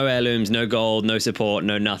no heirlooms, no gold, no support,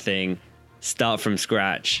 no nothing. Start from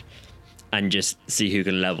scratch and just see who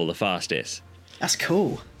can level the fastest. That's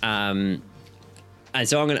cool. And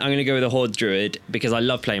so I'm gonna go with a horde druid because I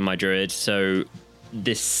love playing my druid. So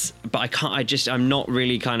I'm not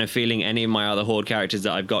really kind of feeling any of my other horde characters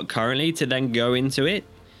that I've got currently to then go into it.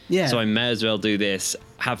 Yeah. So I may as well do this,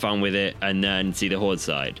 have fun with it, and then see the horde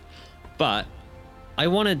side. But I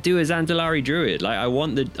want to do a Zandalari druid. Like, I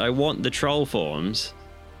want the troll forms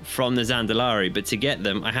from the Zandalari, but to get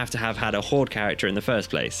them, I have to have had a horde character in the first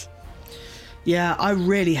place. Yeah, I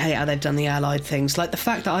really hate how they've done the allied things. Like the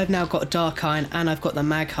fact that I've now got a Darkine and I've got the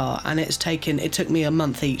Magheart, and it took me a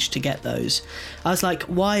month each to get those. I was like,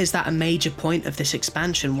 why is that a major point of this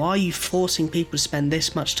expansion? Why are you forcing people to spend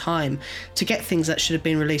this much time to get things that should have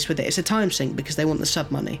been released with it? It's a time sink because they want the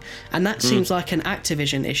sub money. And that seems like an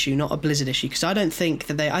Activision issue, not a Blizzard issue, because I don't think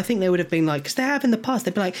that I think they would have been like, because they have in the past,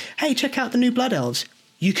 they'd be like, hey, check out the new Blood Elves.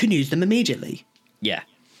 You can use them immediately. Yeah.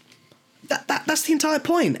 That's the entire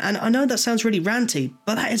point. And I know that sounds really ranty,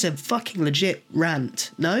 but that is a fucking legit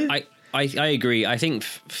rant, no? I agree. I think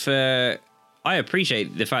I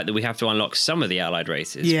appreciate the fact that we have to unlock some of the allied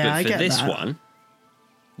races. Yeah, but I for get this that. one,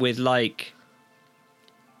 with like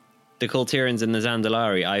the Kul Tirans and the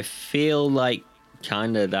Zandalari, I feel like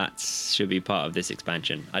kind of that should be part of this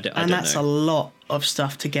expansion. I don't that's know. a lot of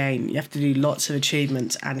stuff to gain. You have to do lots of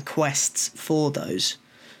achievements and quests for those.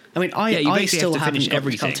 I mean, I basically still have to haven't finish got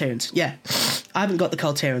everything. the Kalterans. Yeah, I haven't got the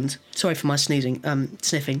Kalterans. Sorry for my sniffing.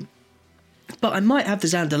 But I might have the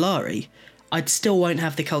Zandalari. I still won't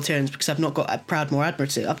have the Kalterans because I've not got a Proudmoore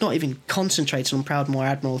Admiralty. I've not even concentrated on Proudmoore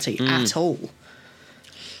Admiralty at all.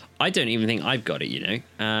 I don't even think I've got it, you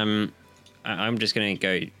know. I'm just going to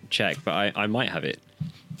go check, but I might have it.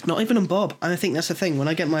 Not even on Bob. And I think that's the thing. When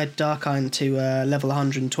I get my Darkine to level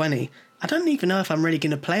 120, I don't even know if I'm really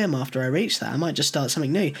going to play him after I reach that. I might just start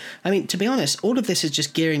something new. I mean, to be honest, all of this is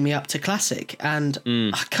just gearing me up to Classic, and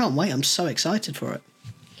I can't wait. I'm so excited for it.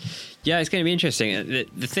 Yeah, it's going to be interesting.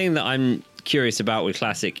 The thing that I'm curious about with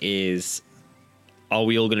Classic is, are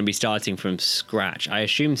we all going to be starting from scratch? I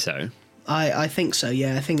assume so. I think so,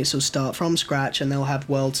 yeah. I think this will start from scratch, and they'll have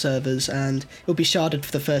world servers, and it'll be sharded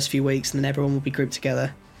for the first few weeks, and then everyone will be grouped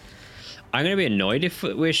together. I'm going to be annoyed if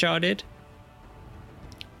we're sharded,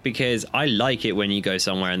 because I like it when you go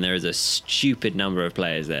somewhere and there is a stupid number of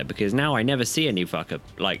players there, because now I never see any fucker.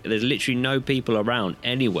 Like, there's literally no people around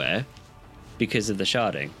anywhere because of the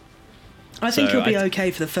sharding. I think it'll be okay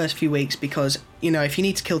for the first few weeks because, you know, if you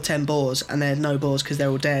need to kill 10 boars and there's no boars because they're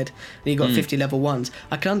all dead and you've got 50 level 1s,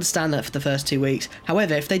 I can understand that for the first 2 weeks.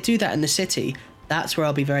 However, if they do that in the city, that's where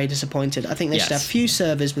I'll be very disappointed. I think they should have few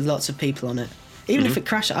servers with lots of people on it. Even if it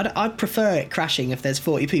crashes, I'd prefer it crashing if there's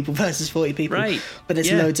 40 people versus 40 people. Right. But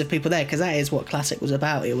there's loads of people there because that is what Classic was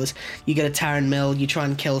about. It was, you get a Terran Mill, you try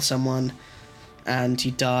and kill someone and you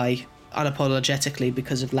die unapologetically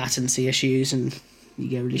because of latency issues, and you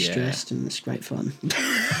get really stressed, and it's great fun.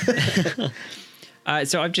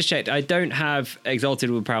 So I've just checked. I don't have Exalted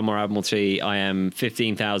with Proudmoore Admiralty. I am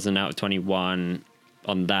 15,000 out of 21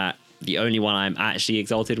 on that. The only one I'm actually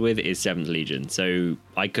Exalted with is 7th Legion, so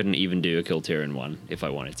I couldn't even do a Kul Tiran one if I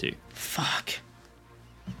wanted to. Fuck.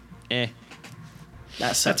 That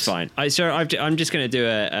sucks. That's fine. I'm just going to do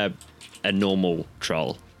a normal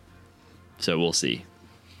troll, so we'll see.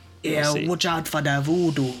 Yeah, watch out for the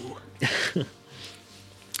voodoo.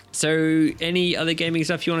 So, any other gaming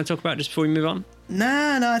stuff you want to talk about just before we move on?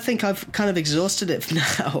 No, I think I've kind of exhausted it for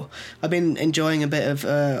now. I've been enjoying a bit of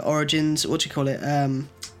Origins, what do you call it?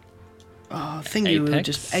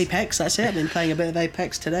 Apex, that's it. I've been playing a bit of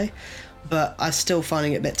Apex today, but I'm still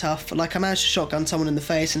finding it a bit tough. Like, I managed to shotgun someone in the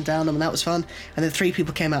face and down them, and that was fun. And then 3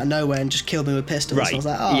 people came out of nowhere and just killed me with pistols. Right. I was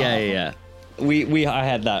like, oh. Yeah. I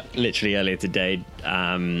had that literally earlier today.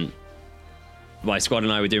 My squad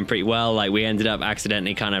and I were doing pretty well. Like, we ended up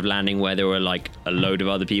accidentally kind of landing where there were like a load of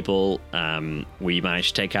other people. We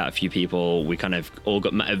managed to take out a few people. We kind of all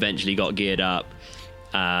eventually got geared up.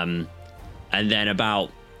 And then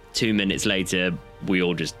about 2 minutes later, we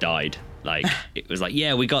all just died. Like, it was like,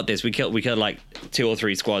 yeah, we got this. We killed like 2 or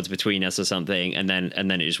 3 squads between us or something. And then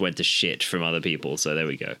it just went to shit from other people. So there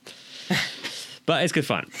we go. But it's good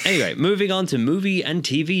fun. Anyway, moving on to movie and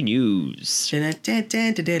TV news. So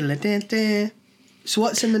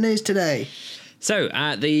what's in the news today? So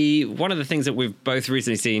one of the things that we've both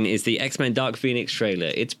recently seen is the X-Men Dark Phoenix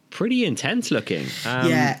trailer. It's pretty intense looking.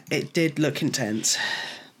 Yeah, it did look intense.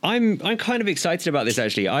 I'm kind of excited about this,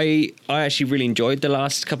 actually. I actually really enjoyed the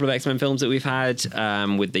last couple of X-Men films that we've had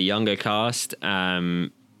with the younger cast.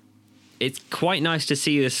 It's quite nice to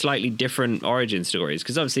see the slightly different origin stories,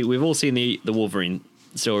 because obviously we've all seen the Wolverine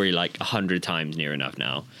story like 100 times near enough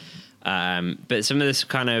now. But some of this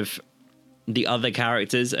kind of the other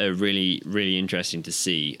characters are really, really interesting to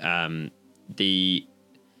see. The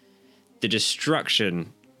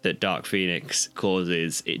destruction that Dark Phoenix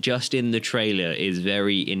causes, it just in the trailer, is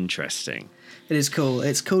very interesting. It is cool.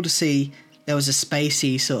 It's cool to see there was a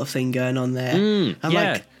spacey sort of thing going on there. I'm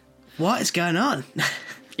like, what is going on?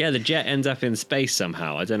 Yeah, the jet ends up in space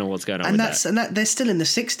somehow. I don't know what's going on and they're still in the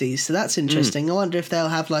 60s, so that's interesting. I wonder if they'll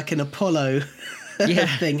have like an Apollo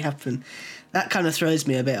thing happen. That kind of throws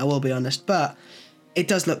me a bit, I will be honest. But it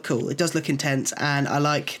does look cool. It does look intense, and I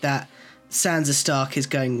like that Sansa Stark is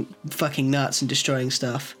going fucking nuts and destroying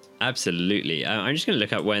stuff. Absolutely. I'm just going to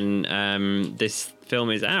look up when this film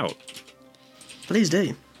is out. Please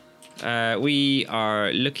do. We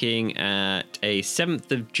are looking at a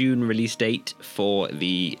 7th of June release date for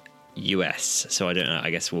the US. So I don't know. I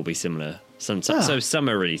guess will be similar. So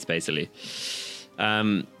summer release, basically.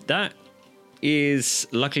 That is,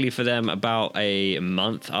 luckily for them, about a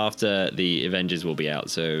month after the Avengers will be out.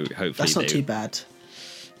 So hopefully that's not too bad.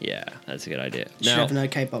 Yeah, that's a good idea. Should have an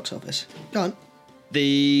okay box office. Go on.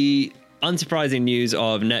 The unsurprising news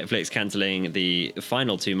of Netflix cancelling the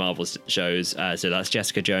final 2 Marvel shows, so that's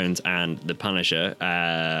Jessica Jones and The Punisher,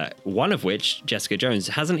 one of which, Jessica Jones,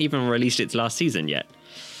 hasn't even released its last season yet.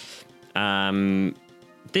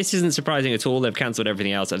 This isn't surprising at all. They've cancelled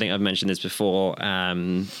everything else. I think I've mentioned this before,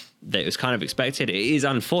 that it was kind of expected. It is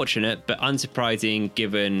unfortunate, but unsurprising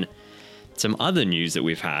given some other news that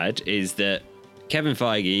we've had, is that Kevin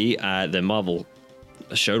Feige, the Marvel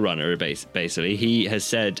showrunner, basically, he has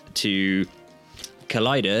said to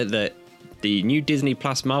Collider that the new Disney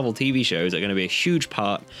Plus Marvel TV shows are going to be a huge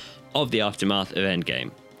part of the aftermath of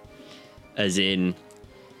Endgame. As in,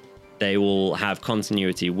 they will have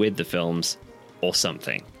continuity with the films or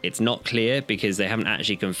something. It's not clear because they haven't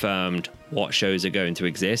actually confirmed what shows are going to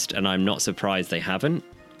exist, and I'm not surprised they haven't,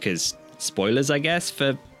 because spoilers, I guess,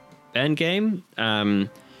 for Endgame.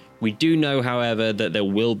 We do know, however, that there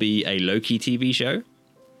will be a Loki TV show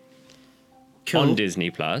on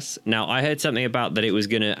Disney Plus. Now, I heard something about that it was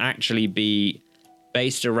going to actually be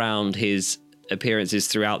based around his appearances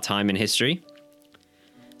throughout time in history.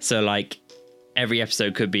 So, like, every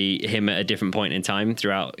episode could be him at a different point in time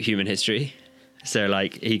throughout human history. So,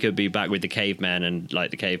 like, he could be back with the cavemen and,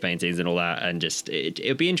 like, the cave paintings and all that. And just,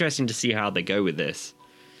 it'll be interesting to see how they go with this.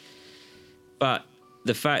 But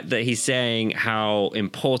the fact that he's saying how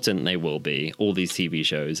important they will be, all these TV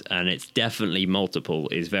shows, and it's definitely multiple,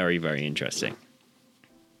 is very, very interesting.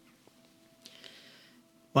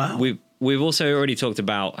 Wow. We've also already talked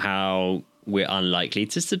about how we're unlikely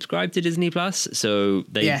to subscribe to Disney Plus, so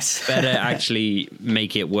they better actually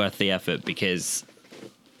make it worth the effort, because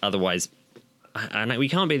otherwise, and we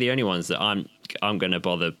can't be the only ones that I'm going to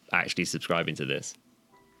bother actually subscribing to this.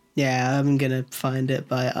 Yeah, I'm going to find it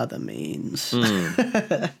by other means.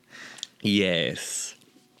 Yes.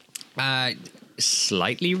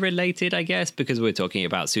 Slightly related, I guess, because we're talking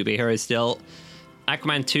about superheroes still.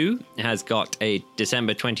 Aquaman 2 has got a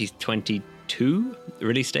December 2022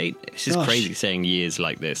 release date. This is crazy saying years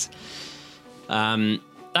like this.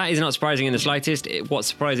 That is not surprising in the slightest. What's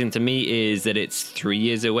surprising to me is that it's 3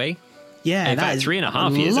 years away. Yeah, in fact,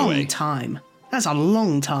 3.5 years away. Long time. That's a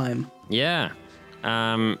long time. Yeah.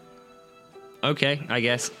 Okay, I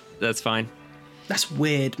guess that's fine. That's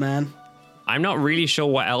weird, man. I'm not really sure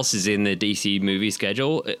what else is in the DC movie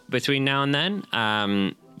schedule between now and then.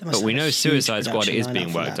 But we know Suicide Squad is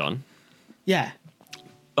being worked on. Yeah.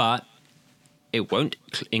 But it won't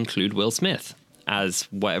include Will Smith as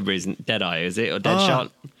whatever is Deadeye, is it? Or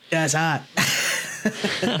Deadshot? That's that.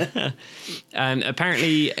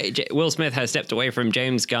 Apparently, Will Smith has stepped away from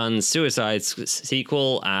James Gunn's Suicide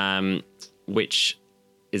sequel, which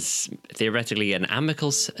is theoretically an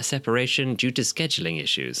amicable separation due to scheduling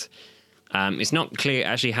issues. It's not clear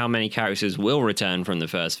actually how many characters will return from the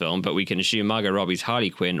first film, but we can assume Margot Robbie's Harley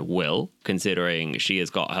Quinn will, considering she has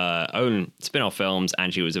got her own spin-off films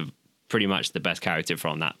and she was pretty much the best character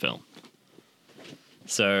from that film.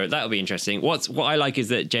 So that'll be interesting. What I like is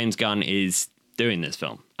that James Gunn is doing this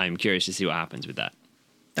film. I'm curious to see what happens with that.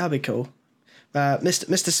 That'd be cool.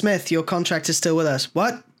 Mr. Smith, your contract is still with us.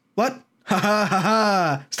 What? Ha ha ha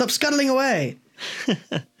ha! Stop scuttling away.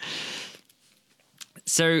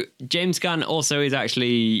 So James Gunn also is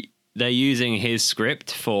actually, they're using his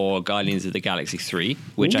script for Guardians of the Galaxy 3,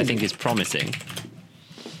 which I think is promising.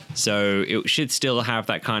 So it should still have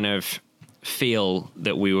that kind of feel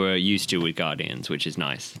that we were used to with Guardians, which is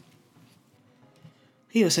nice.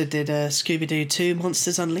 He also did Scooby-Doo 2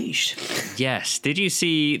 Monsters Unleashed. Yes. Did you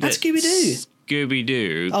see that? That's Scooby-Doo.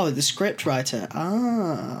 Scooby-Doo. Oh, the script writer.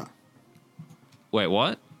 Ah. Wait,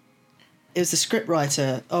 what? It was the script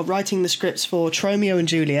writer writing the scripts for Tromeo and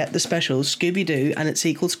Juliet, the specials, Scooby-Doo, and its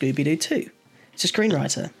sequel, Scooby-Doo 2. It's a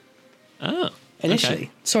screenwriter. Oh. Initially.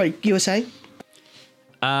 Okay. Sorry, you were saying?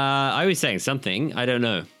 I was saying something. I don't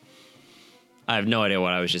know. I have no idea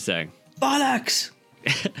what I was just saying. Bollocks!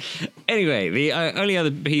 Anyway, the only other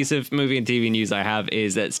piece of movie and TV news I have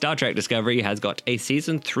is that Star Trek Discovery has got a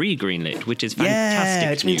season 3 greenlit, which is fantastic. Yeah,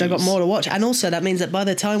 which means I've got more to watch. And also, that means that by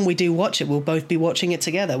the time we do watch it, we'll both be watching it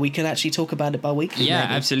together. We can actually talk about it bi-weekly. Yeah,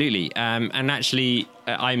 maybe. absolutely. And actually,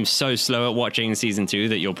 I'm so slow at watching season 2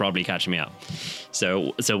 that you'll probably catch me up.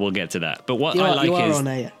 So we'll get to that. But what I like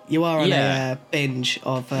is... You are on a binge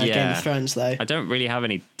of Game of Thrones, though. I don't really have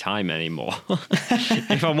any time anymore.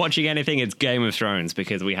 If I'm watching anything, it's Game of Thrones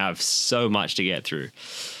because we have so much to get through.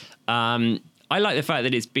 I like the fact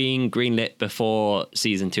that it's being greenlit before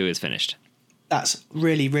season 2 is finished. That's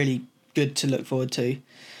really, really good to look forward to.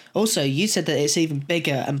 Also, you said that it's even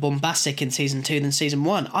bigger and bombastic in season 2 than season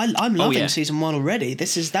 1. I'm loving season 1 already.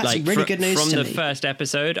 That's like, really good news to me. From the first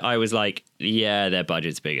episode, I was like, yeah, their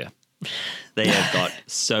budget's bigger. They have got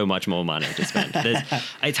so much more money to spend.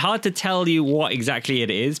 It's hard to tell you what exactly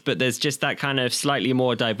it is, but there's just that kind of slightly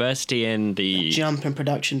more diversity in the jump in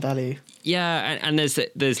production value. Yeah, and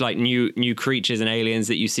there's like new creatures and aliens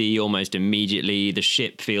that you see almost immediately. The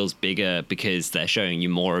ship feels bigger because they're showing you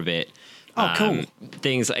more of it. Oh, cool.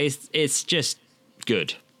 It's just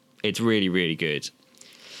good. It's really, really good.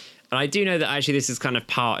 And I do know that actually this is kind of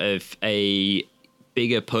part of a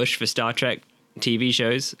bigger push for Star Trek TV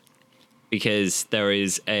shows, because there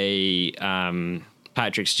is a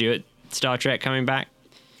Patrick Stewart Star Trek coming back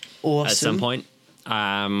at some point.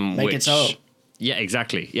 Make it so. Yeah,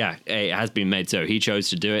 exactly. Yeah, it has been made so. He chose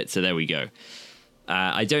to do it, so there we go.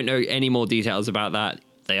 I don't know any more details about that.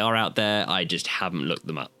 They are out there. I just haven't looked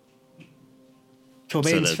them up. Cool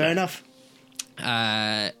beans, fair enough.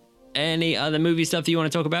 Any other movie stuff that you want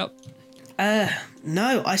to talk about?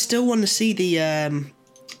 No, I still want to see the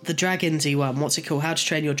Dragonsy one. What's it called? How to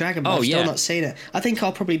Train Your Dragon. But I've still not seen it. I think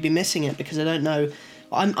I'll probably be missing it because I don't know.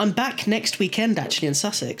 I'm back next weekend actually in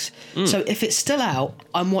Sussex. So if it's still out,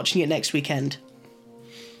 I'm watching it next weekend.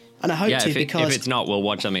 And I hope because if it's not, we'll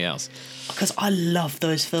watch something else. Because I love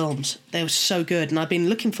those films. They were so good, and I've been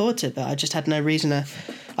looking forward to it, but I just had no reason to.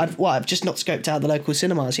 I've just not scoped out the local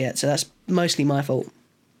cinemas yet, so that's mostly my fault.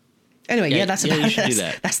 Anyway, that's about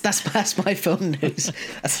it. That's my film news.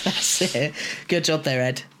 That's it. Good job there,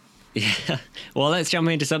 Ed. Yeah. Well, let's jump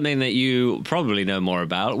into something that you probably know more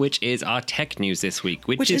about, which is our tech news this week.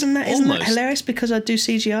 Which isn't that hilarious? Because I do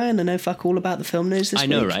CGI and I know fuck all about the film news this week.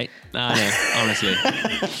 I know, right? I know, honestly.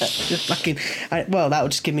 Just fucking. Well, that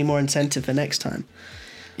would just give me more incentive for next time.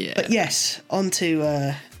 Yeah. But yes, on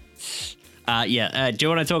to. Do you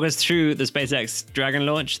want to talk us through the SpaceX Dragon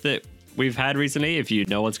launch that we've had recently? If you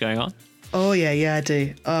know what's going on. Oh, yeah, I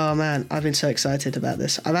do. Oh, man, I've been so excited about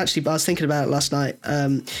this. I was thinking about it last night.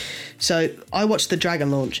 So I watched the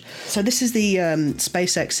Dragon launch. So this is the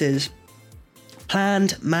SpaceX's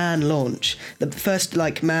planned man launch. The first,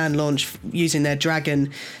 man launch using their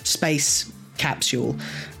Dragon space capsule.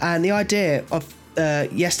 And the idea of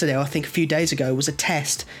yesterday, or I think a few days ago, was a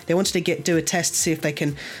test. They wanted to do a test to see if they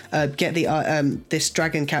can get the this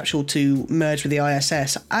Dragon capsule to merge with the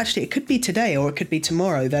ISS. Actually, it could be today or it could be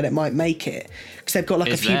tomorrow that it might make it, because they've got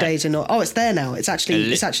a few days in. Oh, it's there now. It's actually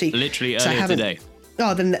literally earlier today.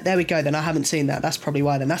 Oh, then there we go. Then I haven't seen that. That's probably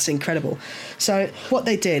why. Then that's incredible. So what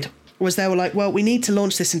they did was they were like, well, we need to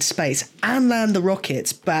launch this into space and land the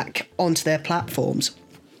rockets back onto their platforms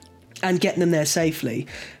and get them there safely.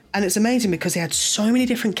 And it's amazing because they had so many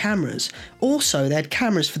different cameras. Also, they had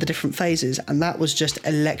cameras for the different phases, and that was just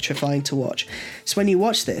electrifying to watch. So when you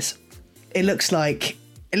watch this, it looks like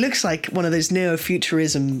one of those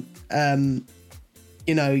neo-futurism, a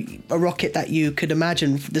rocket that you could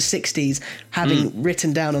imagine the 60s having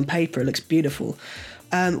written down on paper. It looks beautiful.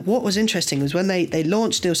 What was interesting was when they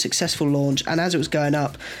launched, it was a successful launch, and as it was going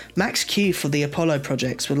up, max Q for the Apollo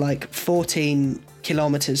projects were like 14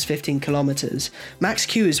 kilometers, 15 kilometers. Max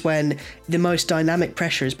Q is when the most dynamic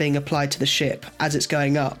pressure is being applied to the ship as it's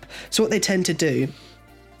going up. So what they tend to do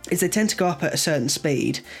is they tend to go up at a certain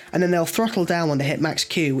speed, and then they'll throttle down when they hit max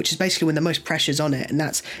Q, which is basically when the most pressure's on it, and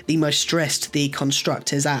that's the most stressed the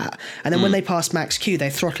construct is at. And then when they pass max Q, they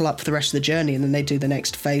throttle up for the rest of the journey, and then they do the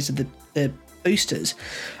next phase of the boosters.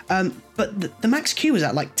 But the max Q is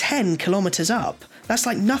at like 10 kilometers up. That's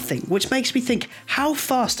like nothing, which makes me think, how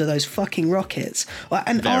fast are those fucking rockets?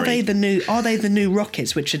 And Very. are they the new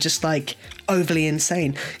rockets, which are just like overly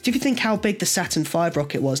insane? Do you think how big the Saturn V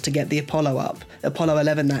rocket was to get the Apollo up, Apollo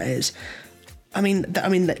 11 that is? I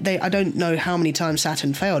don't know how many times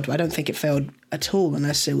Saturn failed, but I don't think it failed at all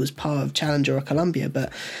unless it was part of Challenger or Columbia.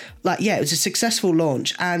 But it was a successful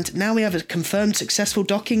launch, and now we have a confirmed successful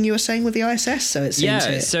docking, you were saying, with the ISS. So it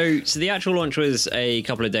seems so the actual launch was a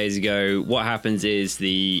couple of days ago. What happens is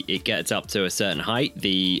it gets up to a certain height.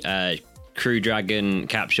 The Crew Dragon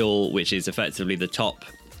capsule, which is effectively the top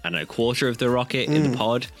and a quarter of the rocket in the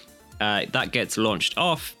pod. That gets launched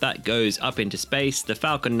off. That goes up into space. The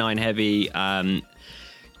Falcon 9 Heavy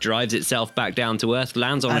drives itself back down to Earth,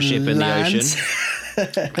 lands on a ship in the ocean,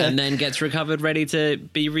 and then gets recovered, ready to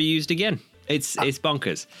be reused again. It's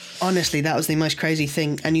bonkers. Honestly, that was the most crazy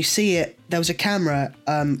thing. And you see it, there was a camera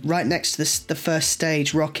right next to the first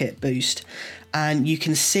stage rocket boost, and you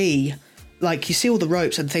can see, you see all the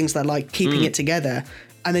ropes and things that are keeping it together,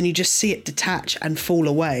 and then you just see it detach and fall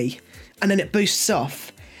away, and then it boosts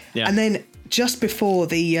off. Yeah. And then just before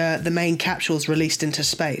the main capsule is released into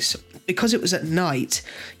space, because it was at night,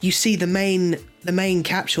 you see the main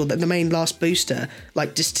capsule, the main last booster,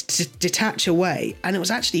 just detach away, and it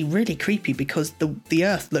was actually really creepy because the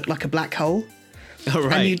Earth looked like a black hole. Oh,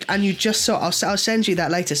 right. And you just saw, I'll send you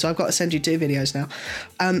that later, so I've got to send you 2 videos now.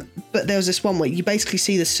 But there was this one where you basically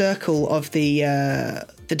see the circle of the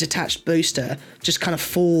detached booster just kind of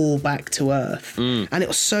fall back to Earth. And it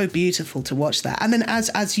was so beautiful to watch that. And then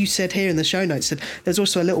as you said here in the show notes, there's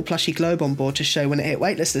also a little plushy globe on board to show when it hit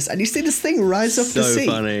weightlessness. And you see this thing rise off the sea.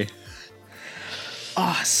 So funny.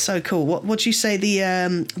 Oh, so cool. What do you say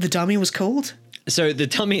the dummy was called? So the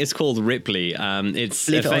dummy is called Ripley. It's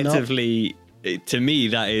effectively... To me,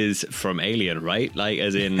 that is from Alien, right?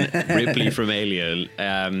 As in Ripley from Alien.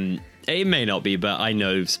 It may not be, but I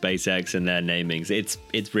know SpaceX and their namings.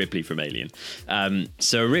 It's Ripley from Alien.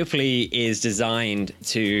 So Ripley is designed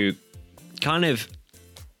to kind of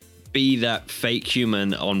be that fake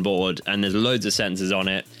human on board, and there's loads of sensors on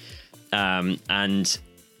it, and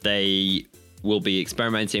they will be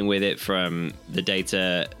experimenting with it from the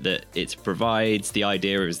data that it provides. The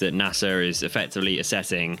idea is that NASA is effectively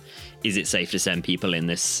assessing, is it safe to send people in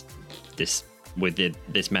this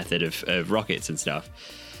method of rockets and stuff?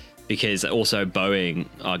 Because also Boeing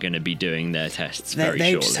are going to be doing their tests very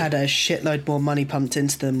shortly. They just had a shitload more money pumped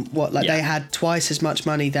into them. They had twice as much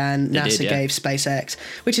money than NASA gave SpaceX,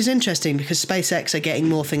 which is interesting because SpaceX are getting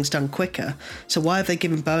more things done quicker. So why have they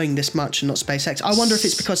given Boeing this much and not SpaceX? I wonder if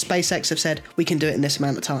it's because SpaceX have said we can do it in this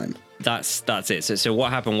amount of time. That's it. So what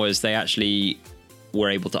happened was they actually were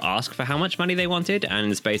able to ask for how much money they wanted,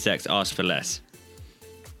 and SpaceX asked for less.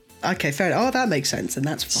 Okay, fair enough. Oh, that makes sense, and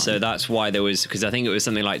that's fine. So that's why there was, because I think it was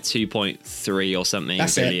something like 2.3 or something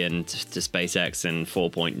billion to SpaceX and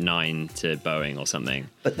 4.9 to Boeing or something.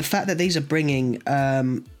 But the fact that these are bringing,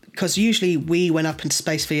 because usually we went up into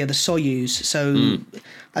space via the Soyuz, so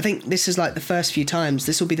I think this is the first few times.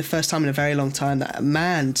 This will be the first time in a very long time that a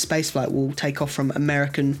manned spaceflight will take off from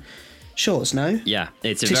American shores. No, yeah,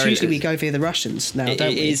 usually we go via the Russians now, don't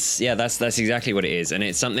we? It is, yeah, that's exactly what it is, and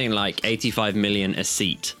it's something like 85 million a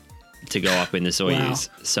seat to go up in the Soyuz.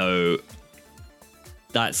 Wow. So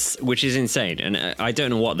which is insane. And I don't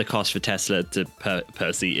know what the cost for Tesla to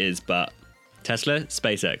per seat is, but Tesla,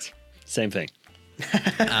 SpaceX, same thing.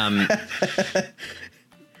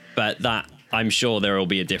 But that, I'm sure there will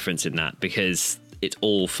be a difference in that because it's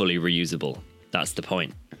all fully reusable. That's the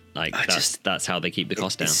point. That's how they keep the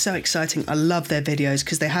cost down. It's so exciting. I love their videos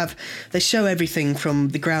because they show everything from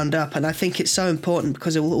the ground up, and I think it's so important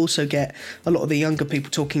because it will also get a lot of the younger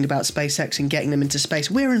people talking about SpaceX and getting them into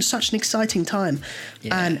space. We're in such an exciting time,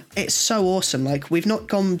 and it's so awesome. We've not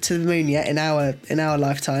gone to the moon yet in our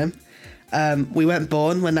lifetime. We weren't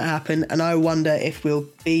born when that happened, and I wonder if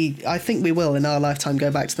I think we will in our lifetime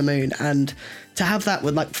go back to the moon, and to have that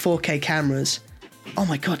with 4K cameras. Oh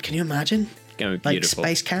my God, can you imagine? Going to be beautiful.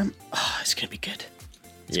 Space cam. Oh, it's going to be good.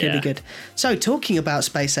 It's going to be good. So, talking about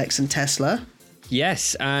SpaceX and Tesla.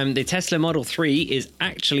 Yes, the Tesla Model 3 is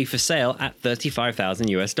actually for sale at $35,000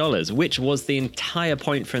 US, which was the entire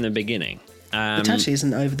point from the beginning. It actually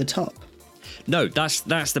isn't over the top. No, that's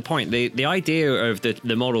the point. The idea of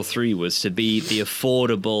the Model 3 was to be the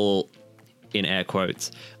affordable, in air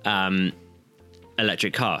quotes,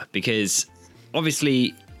 electric car, because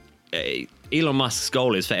obviously Elon Musk's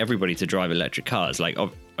goal is for everybody to drive electric cars. Like,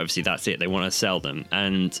 obviously that's it. They want to sell them.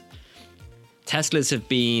 And Teslas have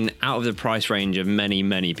been out of the price range of many,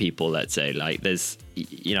 many people, let's say. Like, there's,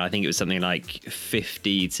 I think it was something like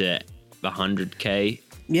 50 to 100K.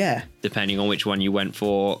 Yeah. Depending on which one you went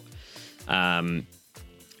for.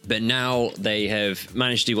 But now they have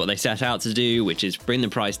managed to do what they set out to do, which is bring the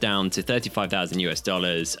price down to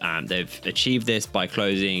 $35,000. They've achieved this by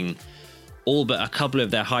closing all but a couple of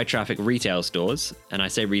their high traffic retail stores. And I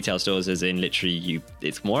say retail stores as in literally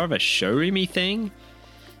it's more of a showroomy thing.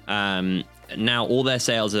 Now all their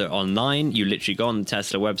sales are online. You literally go on the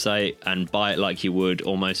Tesla website and buy it like you would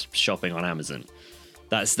almost shopping on Amazon.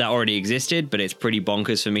 That already existed, but it's pretty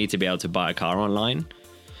bonkers for me to be able to buy a car online.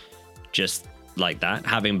 Just like that,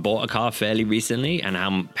 having bought a car fairly recently and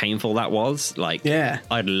how painful that was. Like, yeah,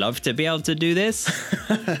 I'd love to be able to do this.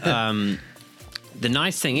 The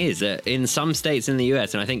nice thing is that in some states in the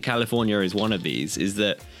US, and I think California is one of these, is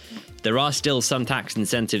that there are still some tax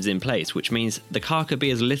incentives in place, which means the car could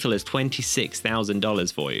be as little as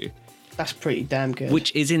 $26,000 for you. That's pretty damn good.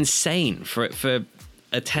 Which is insane for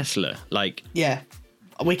a Tesla. Like, yeah,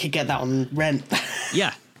 we could get that on rent.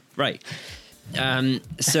 Yeah, right.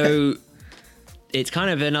 So it's kind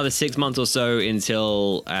of another 6 months or so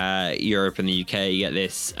until Europe and the UK get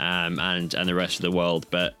this, and the rest of the world.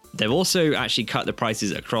 But they've also actually cut the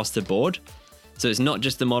prices across the board. So it's not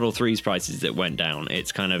just the Model 3's prices that went down.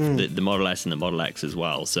 It's kind of the Model S and the Model X as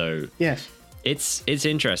well. So yes, it's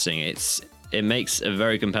interesting. It makes a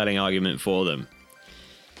very compelling argument for them.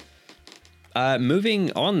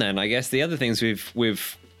 Moving on then, I guess the other things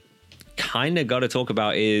we've kind of got to talk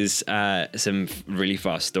about is some really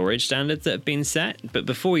fast storage standards that have been set. But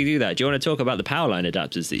before we do that, do you want to talk about the power line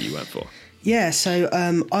adapters that you went for? Yeah, so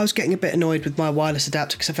I was getting a bit annoyed with my wireless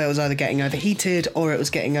adapter because I felt it was either getting overheated or it was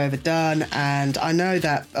getting overdone. And I know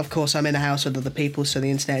that, of course, I'm in a house with other people, so the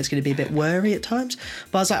internet is going to be a bit worry at times.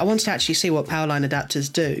 But I was like, I wanted to actually see what power line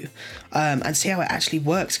adapters do and see how it actually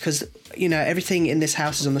works, because, everything in this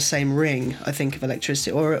house is on the same ring, I think, of electricity,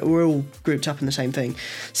 or we're all grouped up in the same thing.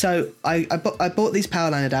 So I bought these power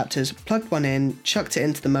line adapters, plugged one in, chucked it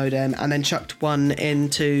into the modem, and then chucked one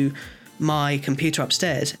into my computer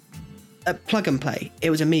upstairs. Plug and play.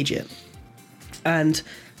 It was immediate, and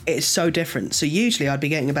it's so different. So usually I'd be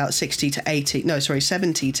getting about 70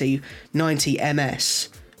 to 90 ms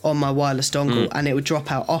on my wireless dongle, and it would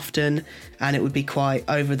drop out often, and it would be quite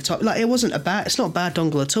over the top. Like, it's not a bad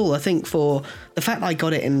dongle at all. I think for the fact that I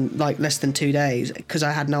got it in like less than 2 days, because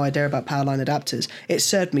I had no idea about power line adapters, it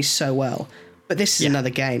served me so well. But this is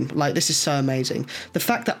another game. Like, this is so amazing. The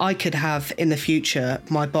fact that I could have in the future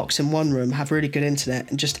my box in one room, have really good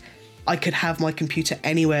internet, and just I could have my computer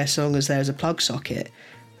anywhere so long as there's a plug socket.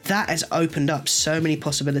 That has opened up so many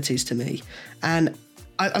possibilities to me. And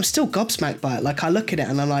I'm still gobsmacked by it. Like, I look at it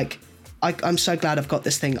and I'm like, I'm so glad I've got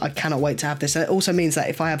this thing. I cannot wait to have this. And it also means that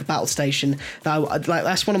if I have a battle station,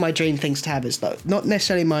 that's one of my dream things to have, is not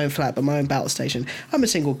necessarily my own flat, but my own battle station. I'm a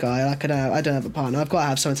single guy. I don't have a partner. I've got to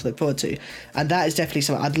have something to look forward to. And that is definitely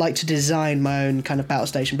something I'd like to design, my own kind of battle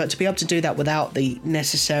station. But to be able to do that without the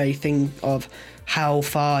necessary thing of how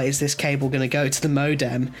far is this cable going to go to the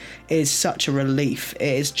modem is such a relief.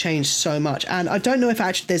 It has changed so much. And I don't know if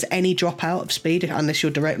actually there's any dropout of speed unless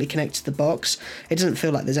you're directly connected to the box. It doesn't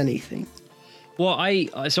feel like there's anything. Well, I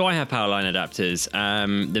have power line adapters.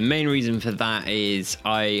 The main reason for that is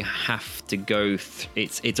I have to go.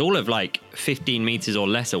 It's all of like 15 meters or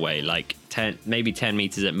less away, like 10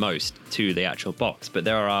 meters at most to the actual box. But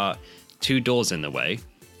there are 2 doors in the way.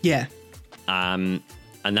 Yeah.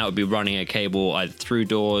 And that would be running a cable either through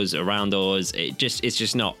doors, around doors. It's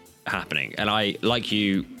just not happening. And I, like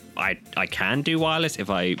you, I can do wireless if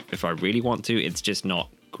I really want to. It's just not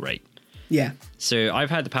great. Yeah. So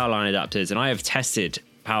I've had the power line adapters, and I have tested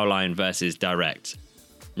power line versus direct.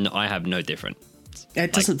 No, I have no difference.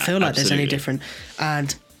 It doesn't feel like there's any different,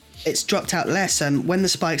 and it's dropped out less. When the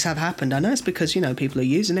spikes have happened, I know it's because people are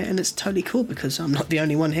using it, and it's totally cool because I'm not the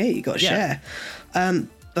only one here. You got to share.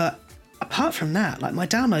 But apart from that, like, my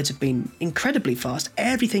downloads have been incredibly fast.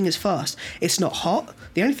 Everything is fast. It's not hot.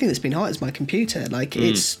 The only thing that's been hot is my computer. Like,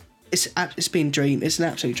 it's been a dream. It's an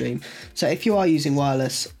absolute dream. So if you are using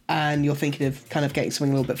wireless and you're thinking of kind of getting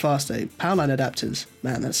something a little bit faster, powerline adapters,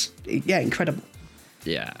 man, that's incredible.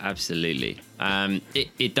 Yeah, absolutely.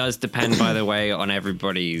 It does depend, by the way, on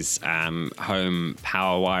everybody's home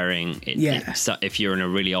power wiring. If you're in a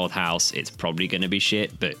really old house, it's probably going to be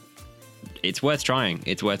shit, but it's worth trying.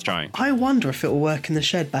 It's worth trying. I wonder if it will work in the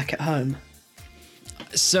shed back at home.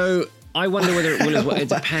 So I wonder whether it will as well. It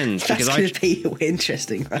depends. That's going to be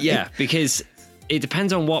interesting, right? Yeah, because it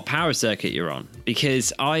depends on what power circuit you're on.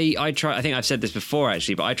 Because I think I've said this before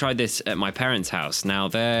actually, but I tried this at my parents' house. Now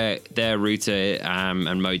their router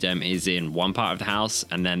and modem is in one part of the house,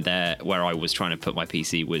 and then where I was trying to put my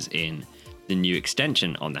PC was in the new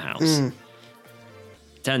extension on the house.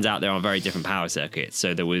 Turns out they're on very different power circuits,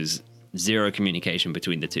 so there was zero communication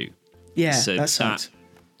between the two. Yeah, so that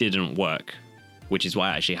didn't work, which is why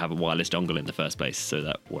I actually have a wireless dongle in the first place. So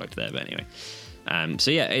that worked there, but anyway.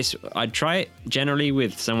 So yeah, I'd try it generally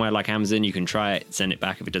with somewhere like Amazon. You can try it, send it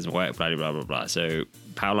back if it doesn't work, blah, blah, blah, blah, blah. So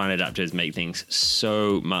power line adapters make things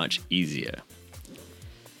so much easier.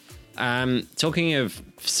 Talking of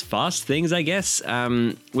fast things, I guess,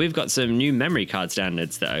 we've got some new memory card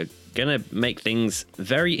standards that are going to make things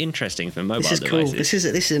very interesting for mobile devices. This is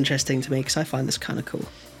cool. This is interesting to me because I find this kind of cool.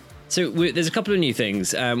 So there's a couple of new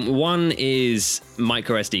things. One is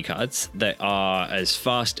micro SD cards that are as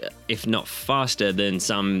fast, if not faster, than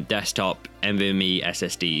some desktop NVMe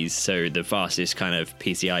SSDs. So the fastest kind of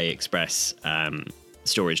PCI Express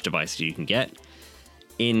storage device you can get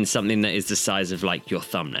in something that is the size of like your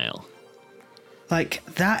thumbnail. Like,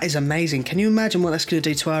 that is amazing. Can you imagine what that's going to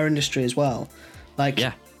do to our industry as well? Like,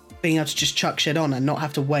 being able to just chuck shit on and not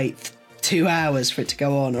have to wait 2 hours for it to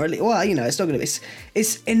go on, or well, you know, it's not going to.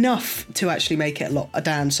 It's enough to actually make it a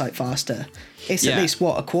damn sight faster. It's at least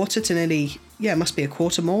what, a quarter to nearly. Yeah, it must be a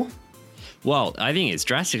quarter more. Well, I think it's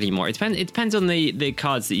drastically more. It depends on the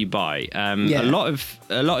cards that you buy. A lot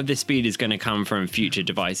of this speed is going to come from future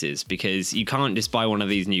devices, because you can't just buy one of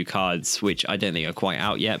these new cards, which I don't think are quite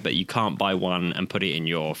out yet. But you can't buy one and put it in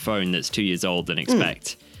your phone that's 2 years old and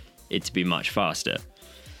expect it to be much faster.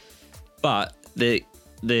 But the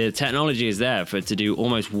technology is there for it to do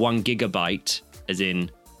almost 1 gigabyte, as in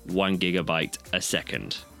 1 gigabyte a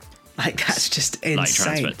second. Like, that's just insane. Like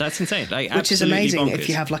transfer. That's insane. Like, which is amazing bonkers. if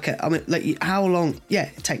you have how long? Yeah,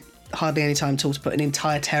 it'd take hardly any time at all to put an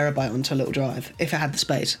entire terabyte onto a little drive if it had the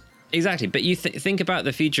space. Exactly, but you think about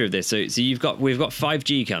the future of this. So we've got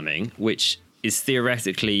 5G coming, which is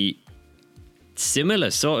theoretically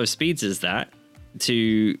similar sort of speeds as that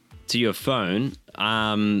to your phone.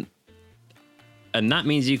 And that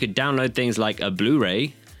means you could download things like a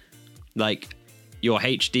Blu-ray, like your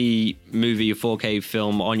HD movie, 4K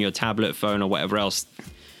film on your tablet, phone, or whatever else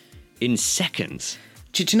in seconds.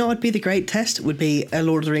 Do you know what would be the great test? It would be a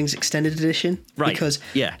Lord of the Rings extended edition. Right. Because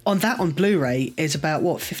on Blu-ray is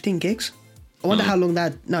about, 15 gigs? I wonder how long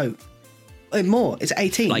that... No. More. It's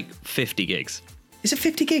 18. Like 50 gigs. Is it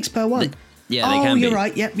 50 gigs per one? They can be. You're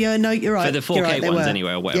right. Yep. Yeah, no, you're right. For the 4K ones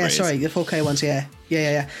anyway, or whatever it is. Yeah, sorry, the 4K ones, yeah.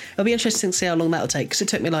 It'll be interesting to see how long that'll take, because it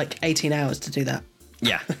took me like 18 hours to do that.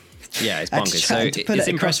 Yeah. Yeah, it's bonkers. So to put it's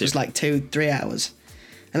it impressive. Across was like 2-3 hours.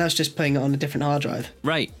 And I was just putting it on a different hard drive.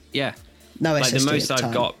 Right, yeah. No SSD. Like the most at the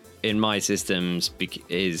I've got in my systems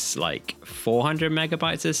is like 400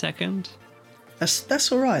 megabytes a second.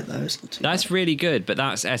 That's all right, though. It's not too That's bad. really good, but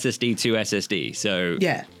that's SSD to SSD. So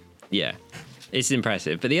yeah, it's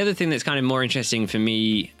impressive. But the other thing that's kind of more interesting for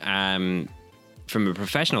me, from a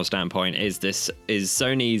professional standpoint, is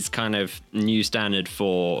Sony's kind of new standard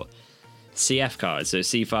for CF cards. So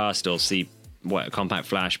CFast or compact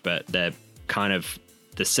flash, but they're kind of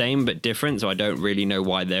the same but different. So I don't really know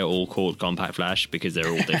why they're all called compact flash, because they're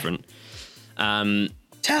all different.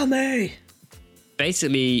 Tell me.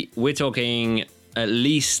 Basically, we're talking at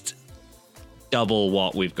least double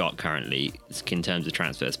what we've got currently in terms of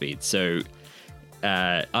transfer speed. So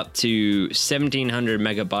up to 1700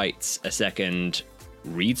 megabytes a second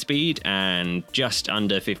read speed and just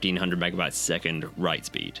under 1500 megabytes a second write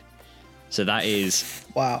speed. So that is...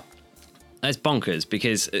 Wow. That's bonkers,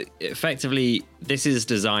 because effectively this is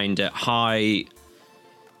designed at high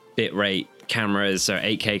bitrate cameras, so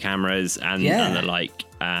 8K cameras and the like.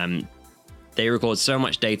 They record so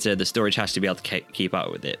much data, the storage has to be able to keep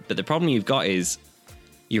up with it. But the problem you've got is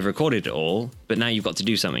you've recorded it all, but now you've got to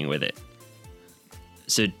do something with it.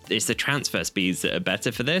 So it's the transfer speeds that are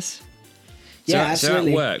better for this. Yeah,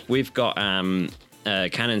 absolutely. So at work, we've got Canon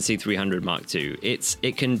C300 Mark II.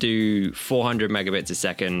 It can do 400 megabits a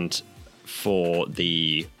second for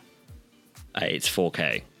the... it's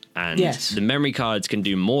 4K. And the memory cards can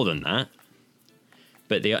do more than that.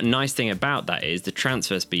 But the nice thing about that is the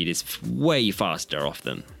transfer speed is way faster off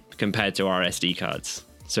them compared to our SD cards.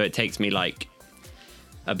 So it takes me like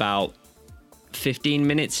about 15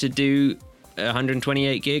 minutes to do a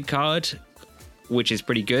 128 gig card, which is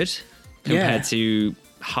pretty good compared to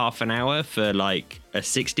half an hour for like a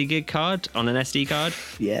 60 gig card on an SD card.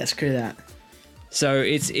 Yeah, screw that. So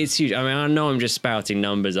it's huge. I mean, I know I'm just spouting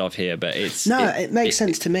numbers off here, but it makes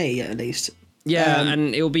sense to me at least. Yeah,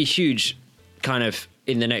 and it will be huge kind of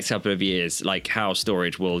in the next couple of years, like how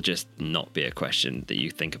storage will just not be a question that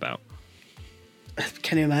you think about.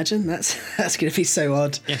 Can you imagine? That's going to be so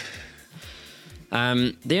odd. Yeah.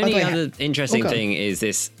 The only other interesting thing is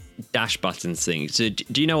this dash buttons thing. So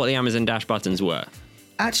do you know what the Amazon dash buttons were?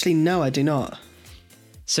 Actually, no, I do not.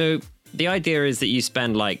 So the idea is that you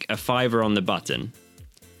spend like $5 on the button.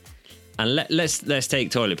 And let's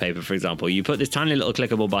take toilet paper, for example. You put this tiny little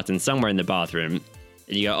clickable button somewhere in the bathroom,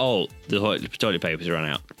 and you go, oh, the toilet paper's run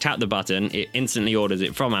out. Tap the button, it instantly orders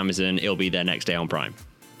it from Amazon. It'll be there next day on Prime.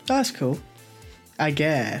 That's cool, I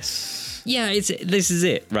guess. Yeah, this is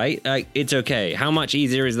it, right? Like, it's okay. How much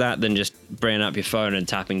easier is that than just bringing up your phone and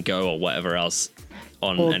tap and go or whatever else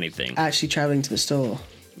on anything? Actually traveling to the store.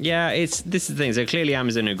 Yeah, this is the thing. So clearly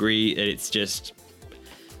Amazon agree. It's just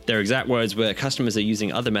their exact words were customers are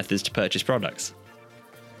using other methods to purchase products,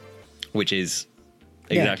 which is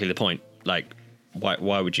exactly the point. Like, why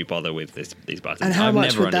would you bother with these buttons? And how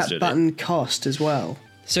much would that button cost as well?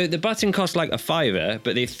 So the button cost like $5,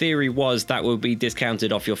 but the theory was that will be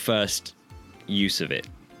discounted off your first use of it.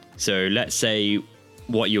 So let's say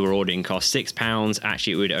what you were ordering cost £6.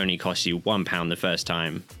 Actually, it would only cost you £1 the first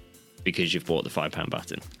time because you've bought the £5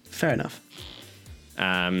 button. Fair enough.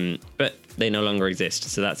 But they no longer exist,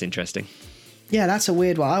 so that's interesting. Yeah, that's a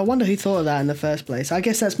weird one. I wonder who thought of that in the first place. I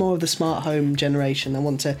guess that's more of the smart home generation. I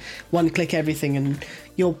want to one-click everything and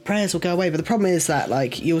your prayers will go away. But the problem is that,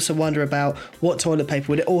 like, you also wonder about what toilet paper.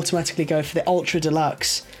 Would it automatically go for the ultra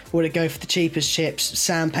deluxe? Or would it go for the cheapest chips,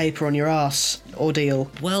 sandpaper on your ass ordeal?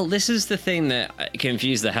 Well, this is the thing that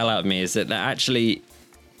confused the hell out of me, is that actually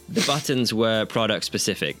the buttons were product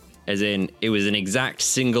specific. As in, it was an exact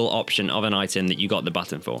single option of an item that you got the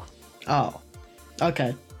button for. Oh,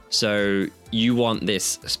 okay. So you want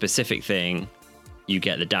this specific thing, you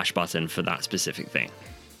get the dash button for that specific thing.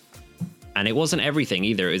 And it wasn't everything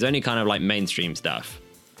either. It was only kind of like mainstream stuff.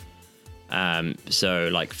 So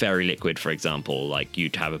like Fairy Liquid, for example, like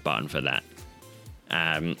you'd have a button for that.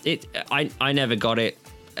 I never got it.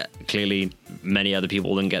 Clearly, many other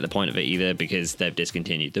people didn't get the point of it either because they've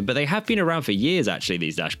discontinued them. But they have been around for years, actually,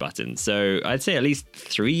 these dash buttons. So I'd say at least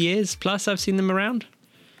 3 years plus I've seen them around.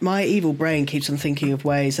 My evil brain keeps on thinking of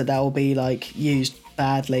ways that will be, like, used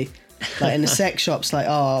badly. Like, in the sex shops, like,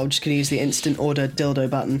 oh, I'm just going to use the instant order dildo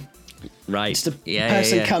button. Right. Just the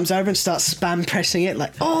person comes over and starts spam pressing it,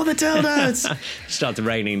 like, oh, the dildos! Starts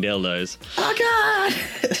raining dildos. Oh, God!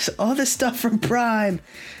 All this stuff from Prime.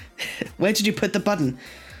 Where did you put the button?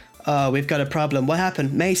 Oh, we've got a problem. What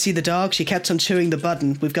happened? Macy the dog, she kept on chewing the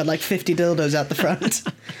button. We've got, like, 50 dildos out the front.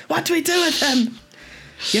 What do we do with them?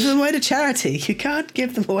 Give them away to charity. You can't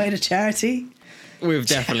give them away to charity. We've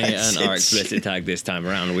definitely earned our explicit tag this time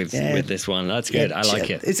around with this one. That's good. I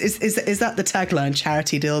like it. Is that the tagline?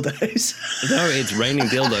 Charity dildos? No, it's raining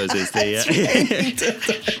dildos. Is the raining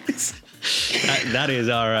dildos. That is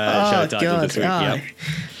our show title this week. Yep.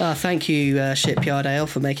 Oh, thank you, Shipyard Ale,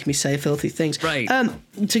 for making me say filthy things. Right.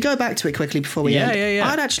 To go back to it quickly before we end,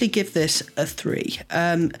 I'd actually give this a 3.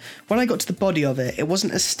 When I got to the body of it, it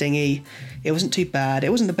wasn't as stingy. It wasn't too bad. It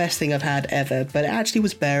wasn't the best thing I've had ever, but it actually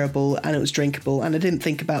was bearable and it was drinkable, and I didn't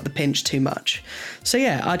think about the pinch too much. So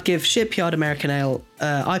yeah, I'd give Shipyard American Ale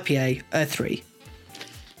IPA a 3.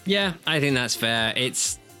 Yeah, I think that's fair.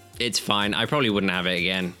 It's fine. I probably wouldn't have it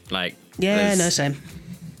again. Like, yeah, no, same.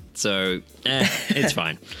 So, it's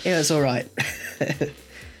fine. Yeah, it's all right.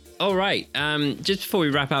 All right. Just before we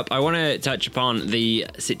wrap up, I want to touch upon the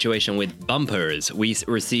situation with bumpers. We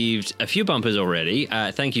received a few bumpers already.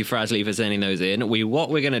 Thank you, Frasley, for sending those in. What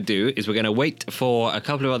we're going to do is we're going to wait for a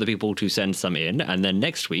couple of other people to send some in, and then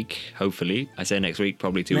next week, hopefully, I say next week,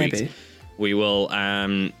 probably 2 weeks, we will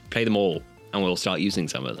play them all, and we'll start using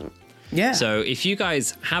some of them. Yeah. So if you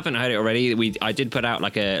guys haven't heard it already, I did put out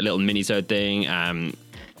like a little mini-sode thing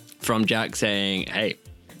from Jack saying, hey,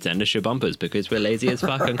 send us your bumpers because we're lazy as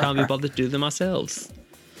fuck and can't be bothered to do them ourselves.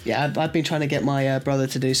 Yeah, I've been trying to get my brother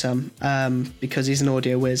to do some because he's an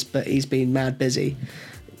audio whiz, but he's been mad busy.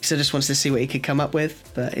 So just wants to see what he could come up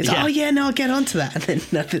with. But he's like, oh, yeah, no, I'll get onto that. And then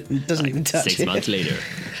nothing, doesn't even touch it. 6 months later.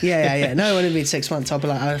 Yeah. No, it wouldn't have been 6 months. I'll be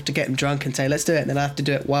like, I have to get him drunk and say, let's do it. And then I have to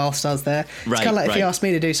do it whilst I was there. It's kind of like if you asked me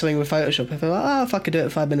to do something with Photoshop. If I'm like, oh, if I could do it in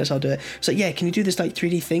 5 minutes, I'll do it. So yeah, can you do this like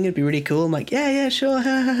 3D thing? It'd be really cool. I'm like, yeah, sure.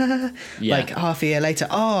 Like half a year later,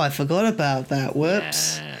 oh, I forgot about that.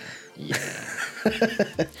 Whoops. Yeah.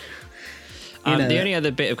 The only other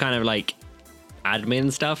bit of kind of like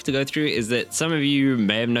admin stuff to go through is that some of you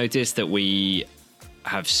may have noticed that we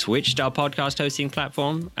have switched our podcast hosting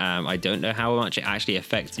platform. I don't know how much it actually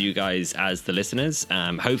affects you guys as the listeners.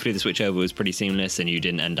 Hopefully the switchover was pretty seamless and you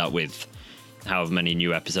didn't end up with however many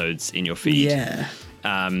new episodes in your feed. Yeah.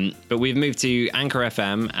 But we've moved to Anchor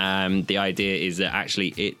FM. The idea is that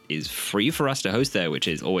actually it is free for us to host there, which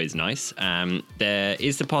is always nice. There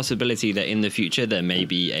is the possibility that in the future there may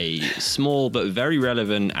be a small but very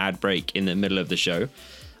relevant ad break in the middle of the show.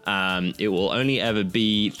 It will only ever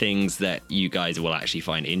be things that you guys will actually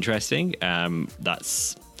find interesting. We're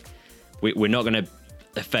not going to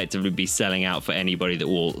effectively be selling out for anybody that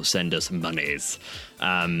will send us monies.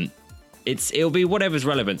 It'll be whatever's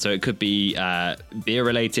relevant. So it could be beer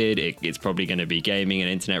related. It's probably going to be gaming and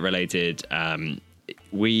internet related.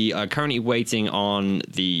 We are currently waiting on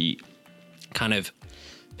the kind of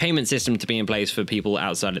payment system to be in place for people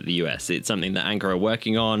outside of the US. It's something that Anchor are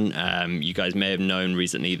working on. You guys may have known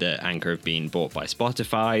recently that Anchor have been bought by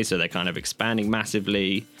Spotify, so they're kind of expanding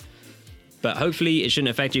massively. But hopefully it shouldn't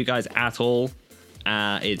affect you guys at all.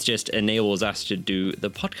 It just enables us to do the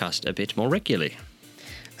podcast a bit more regularly.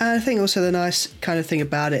 And I think also the nice kind of thing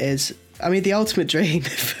about it is, I mean, the ultimate dream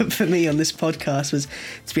for me on this podcast was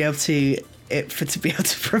to be able to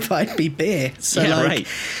provide me beer. So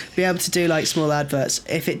be able to do like small adverts.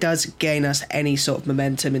 If it does gain us any sort of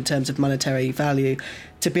momentum in terms of monetary value,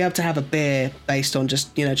 to be able to have a beer based on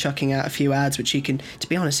just, chucking out a few ads, which you can, to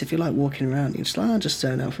be honest, if you're like walking around, you're just like, I'll just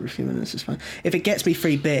zone out for a few minutes, it's fine. If it gets me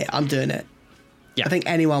free beer, I'm doing it. Yeah. I think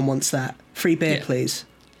anyone wants that. Free beer, please.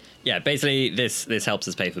 Yeah, basically this helps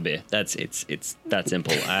us pay for beer. It's that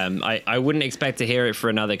simple. I wouldn't expect to hear it for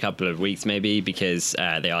another couple of weeks maybe, because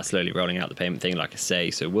they are slowly rolling out the payment thing, like I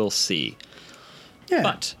say, so we'll see. Yeah.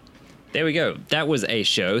 But there we go. That was a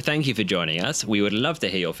show. Thank you for joining us. We would love to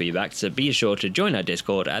hear your feedback, so be sure to join our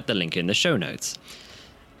Discord at the link in the show notes.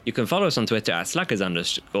 You can follow us on Twitter at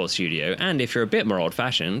slackers_studio, and if you're a bit more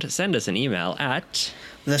old-fashioned, send us an email at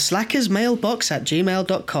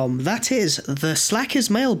theslackersmailbox@gmail.com. That is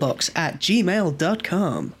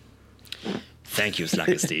theslackersmailbox@gmail.com. Thank you,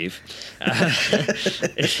 Slacker Steve.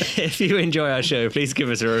 If you enjoy our show, please give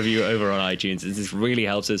us a review over on iTunes. This really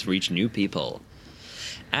helps us reach new people.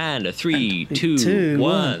 And a 3, 2,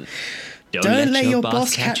 1. Don't let your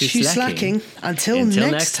boss catch you slacking. Until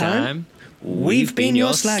next time, we've been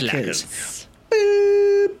your slackers.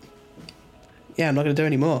 Boop. Yeah, I'm not going to do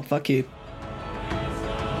any more. Fuck you.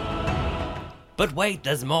 But wait,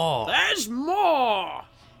 there's more. There's more.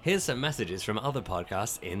 Here's some messages from other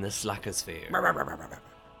podcasts in the Slackersphere.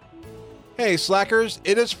 Hey Slackers,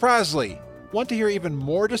 it is Frasley. Want to hear even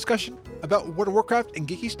more discussion about World of Warcraft and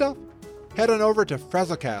geeky stuff? Head on over to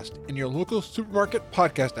Frazzlecast in your local supermarket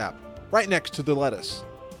podcast app, right next to the lettuce.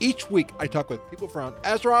 Each week I talk with people from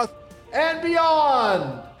Azeroth and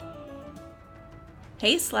beyond!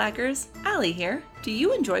 Hey Slackers, Allie here. Do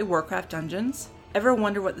you enjoy Warcraft Dungeons? Ever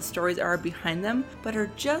wonder what the stories are behind them, but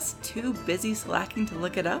are just too busy slacking to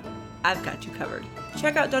look it up? I've got you covered.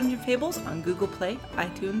 Check out Dungeon Fables on Google Play,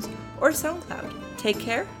 iTunes, or SoundCloud. Take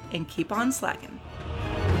care and keep on slacking.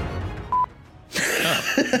 Oh,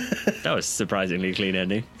 that was surprisingly clean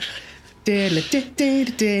ending. You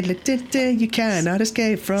cannot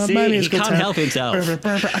escape from my musical he can't help himself.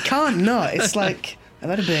 I can't not. It's like, I've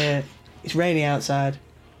had a beer. It's raining outside.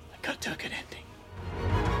 I got to a good ending.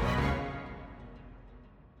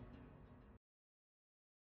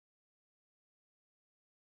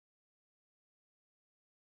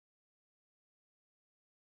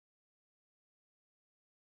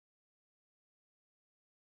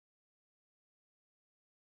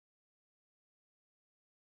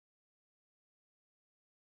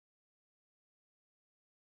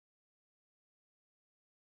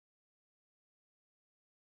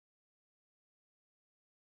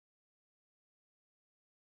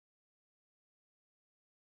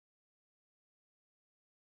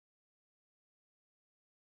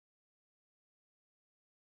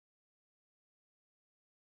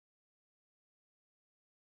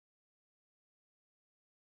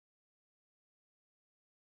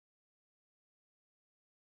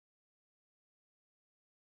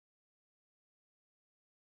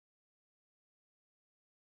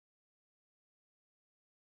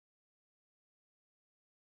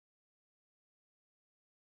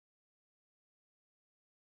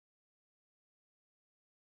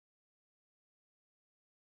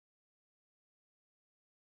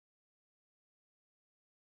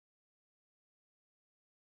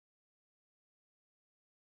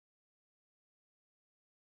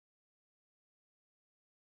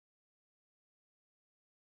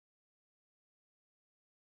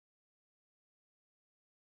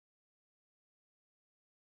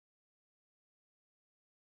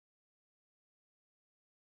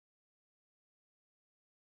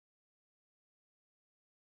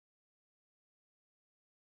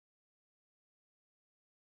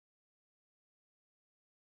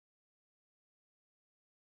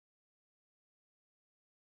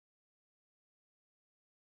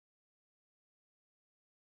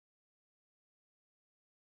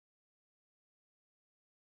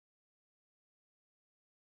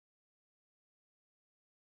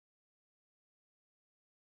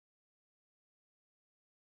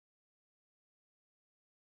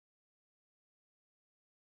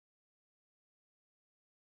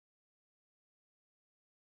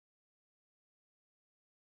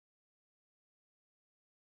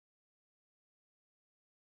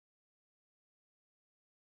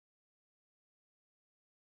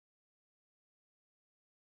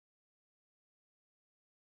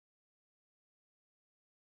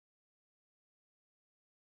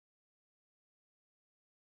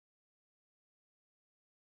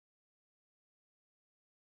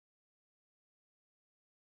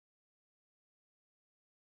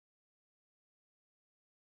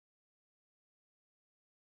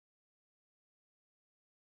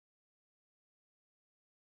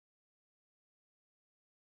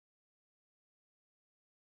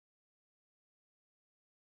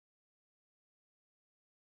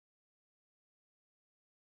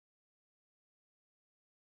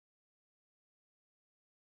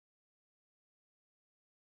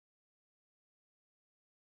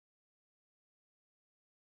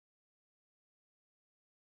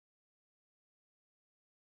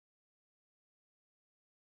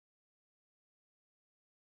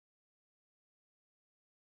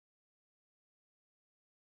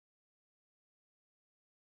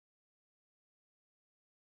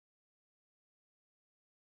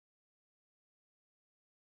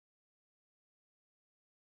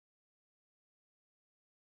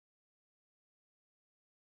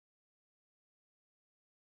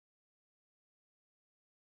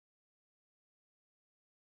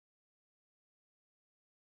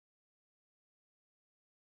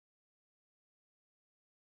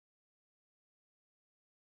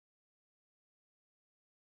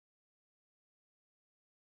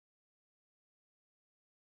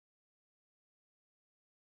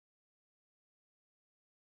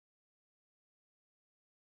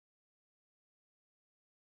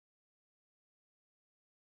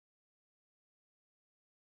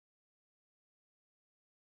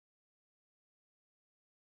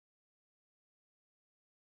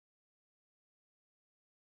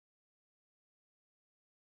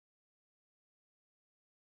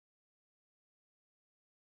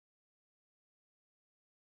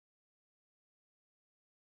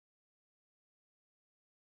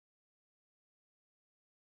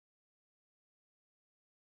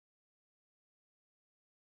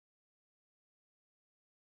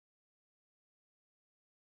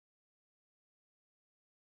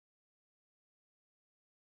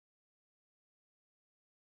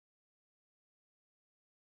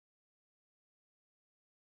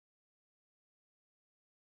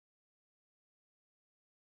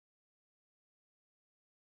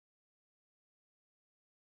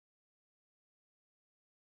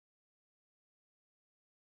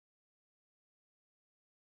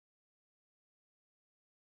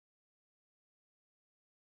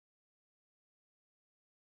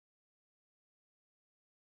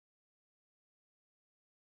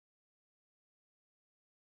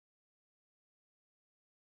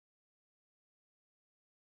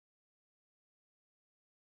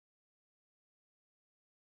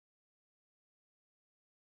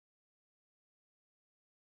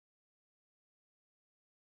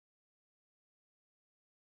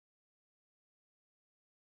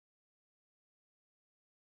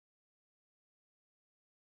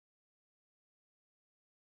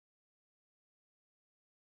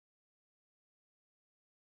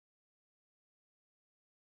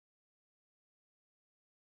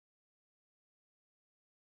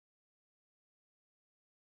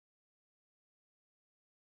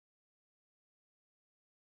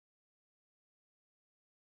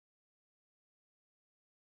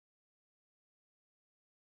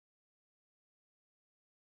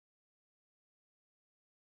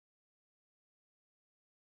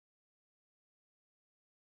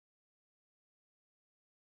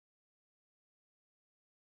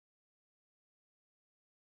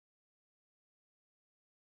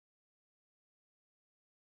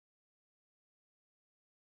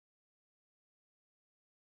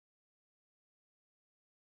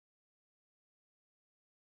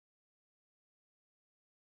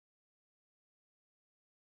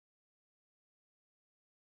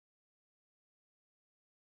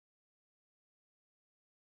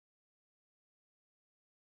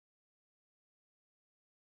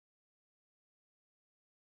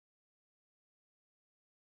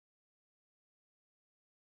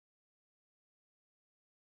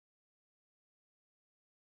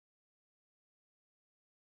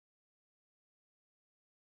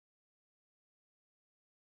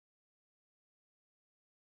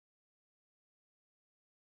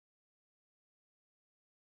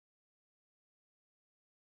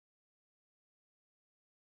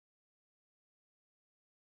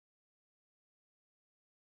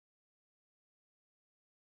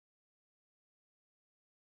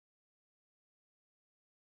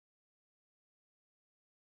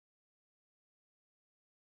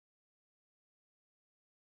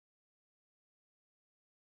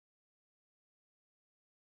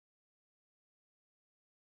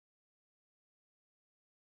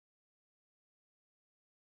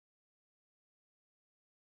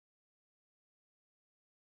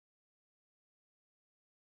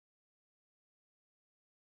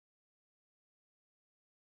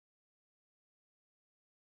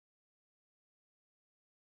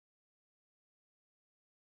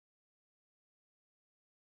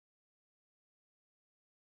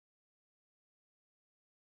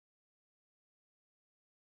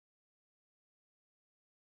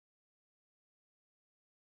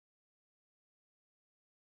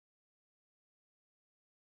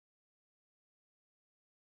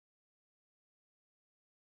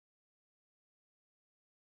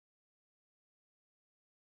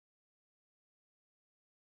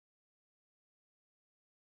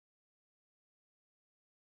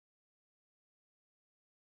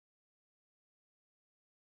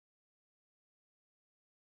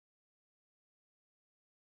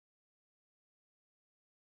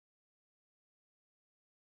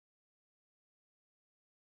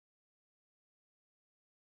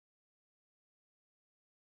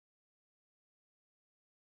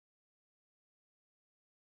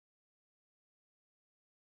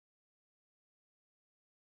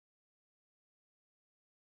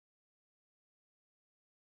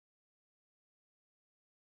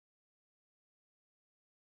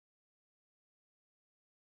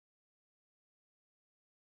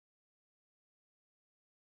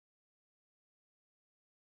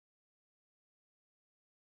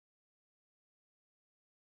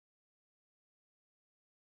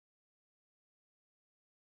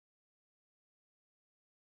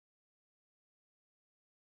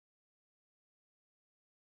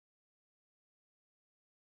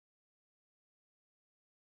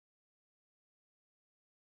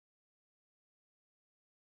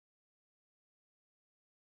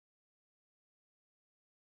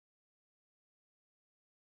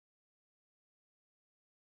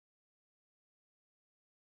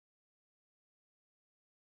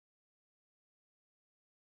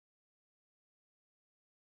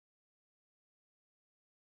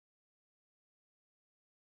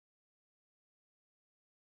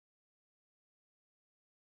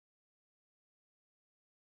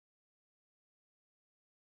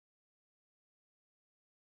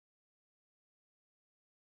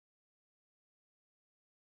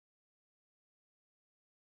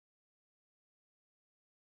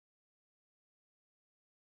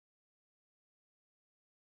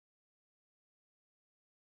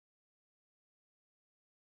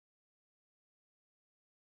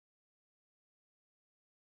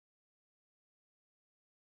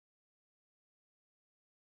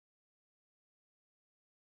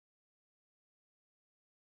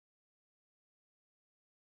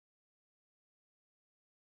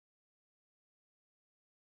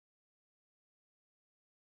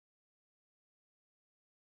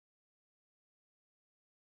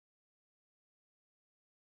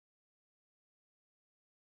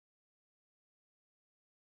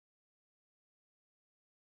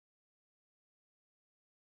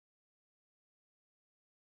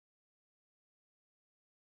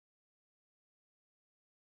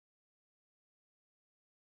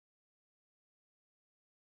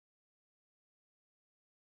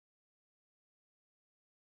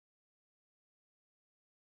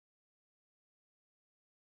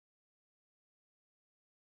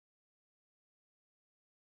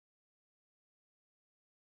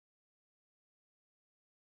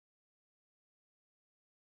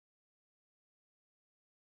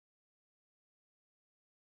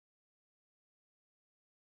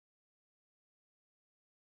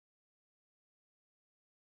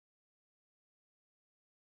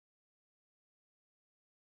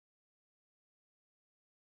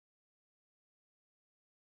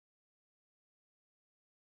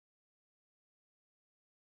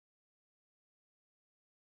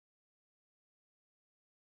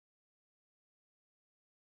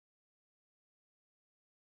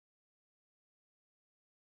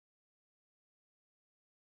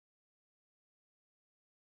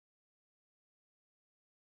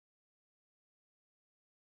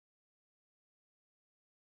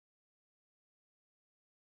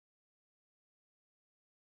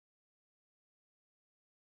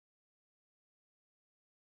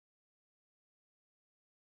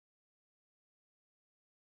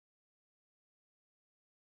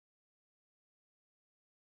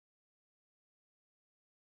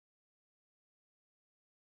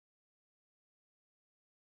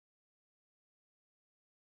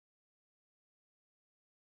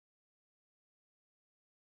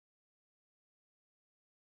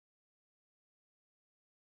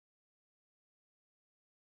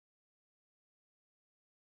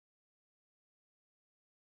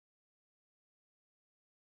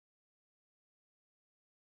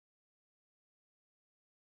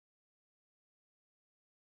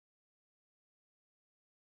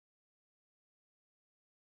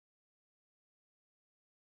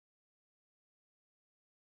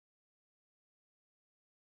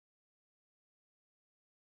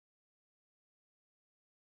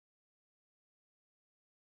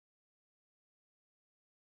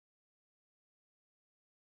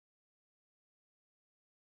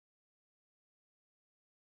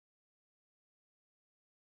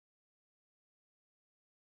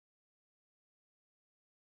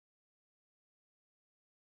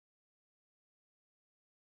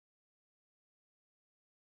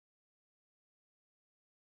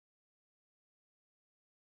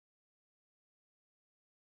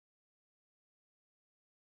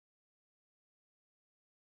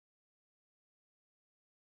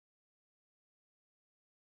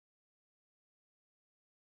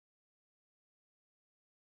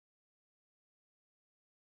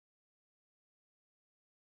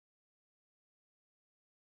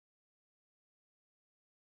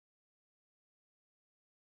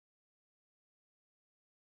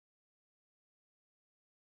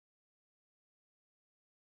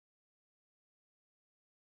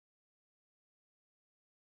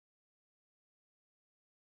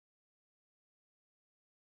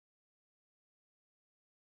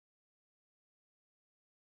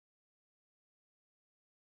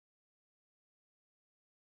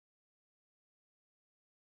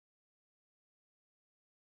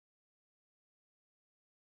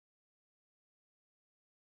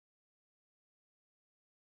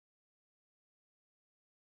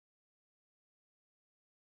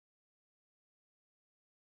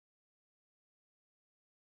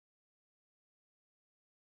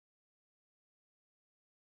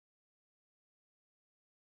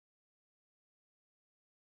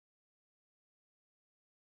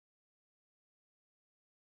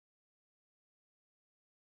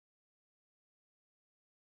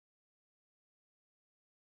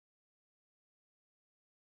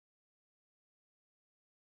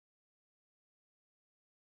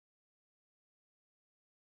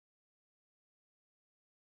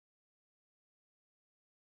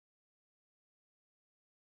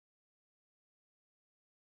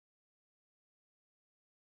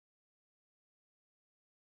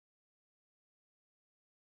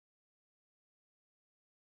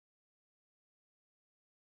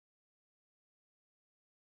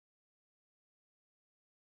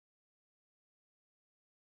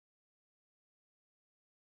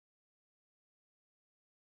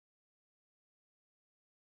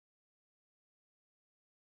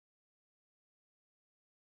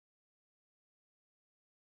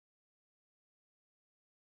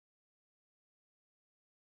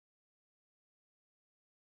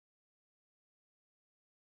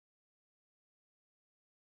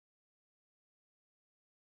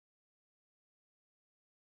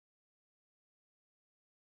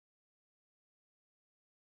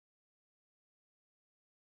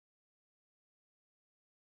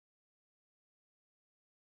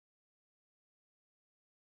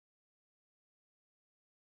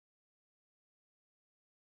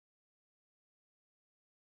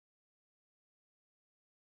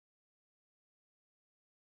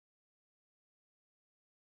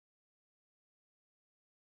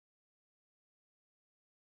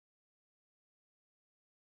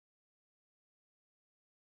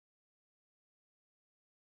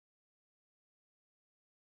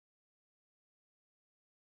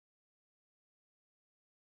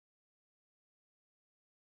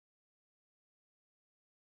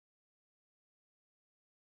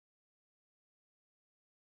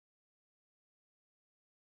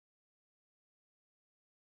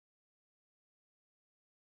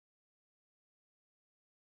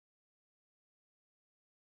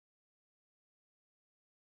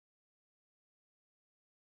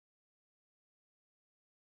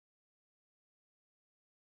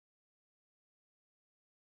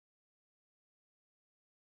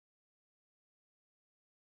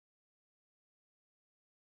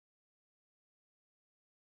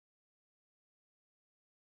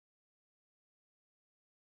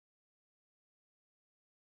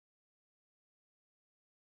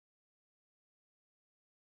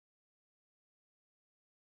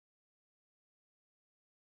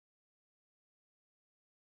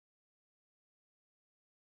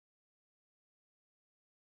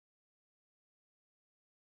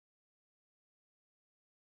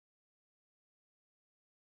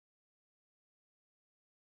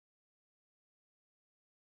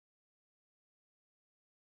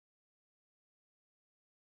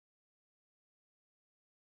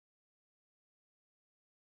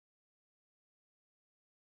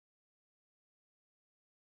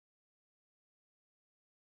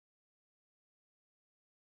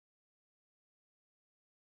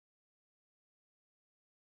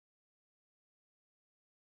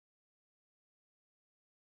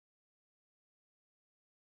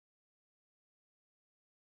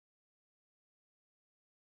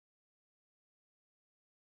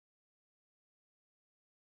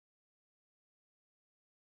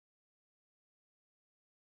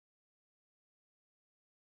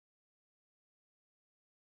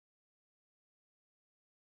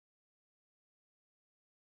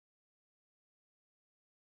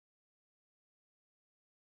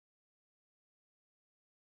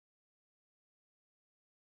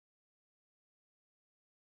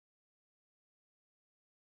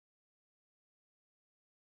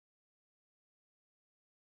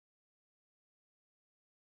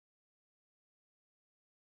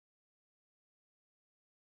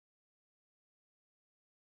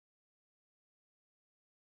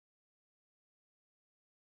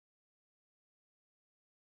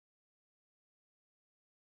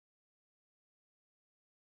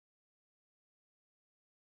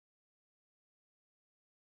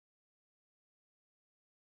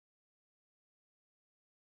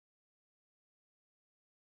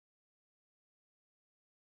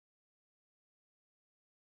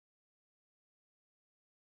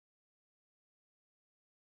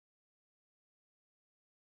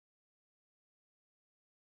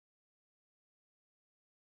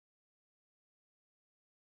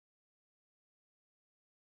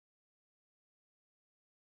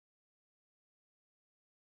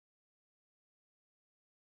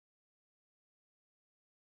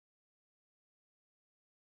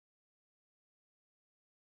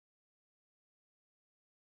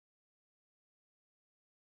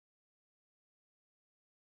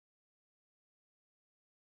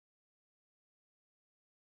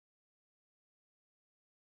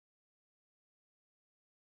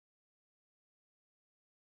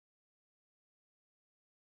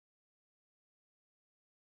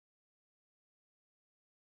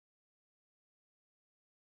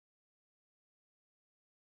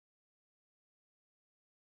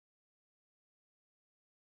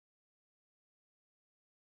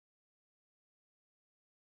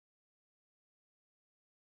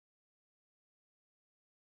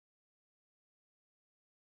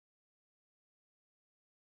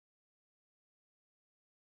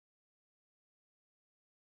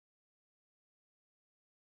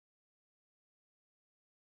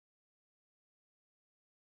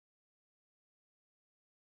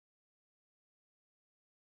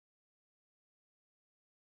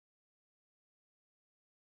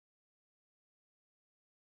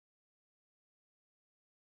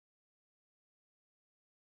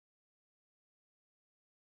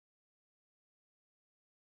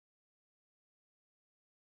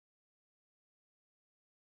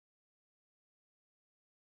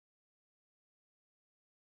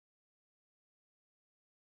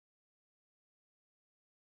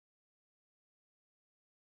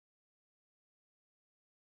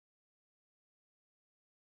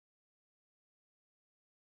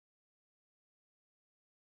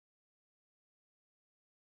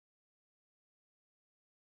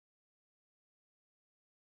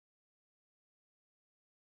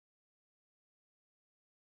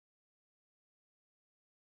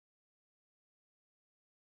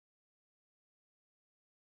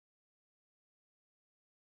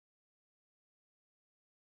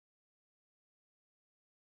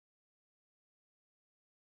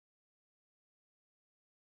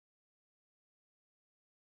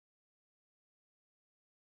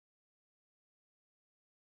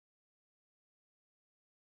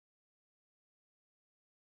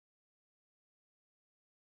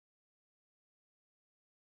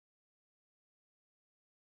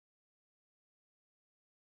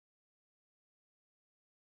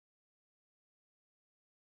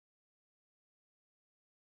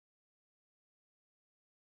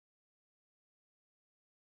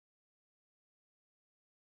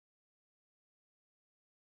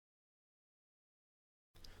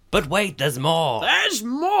 But wait, there's more! There's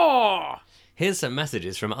more! Here's some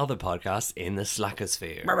messages from other podcasts in the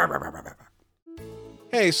Slackosphere.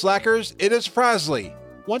 Hey Slackers, it is Frasley.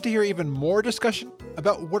 Want to hear even more discussion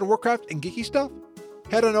about World of Warcraft and geeky stuff?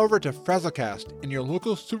 Head on over to Frazzlecast in your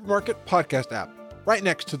local supermarket podcast app, right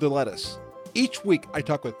next to the lettuce. Each week I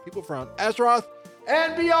talk with people from Azeroth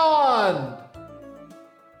and beyond!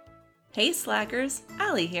 Hey Slackers,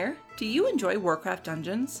 Allie here. Do you enjoy Warcraft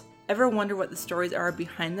Dungeons? Ever wonder what the stories are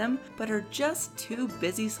behind them, but are just too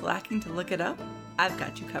busy slacking to look it up? I've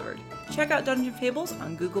got you covered. Check out Dungeon Fables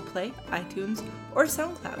on Google Play, iTunes, or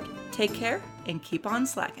SoundCloud. Take care and keep on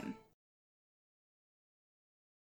slacking.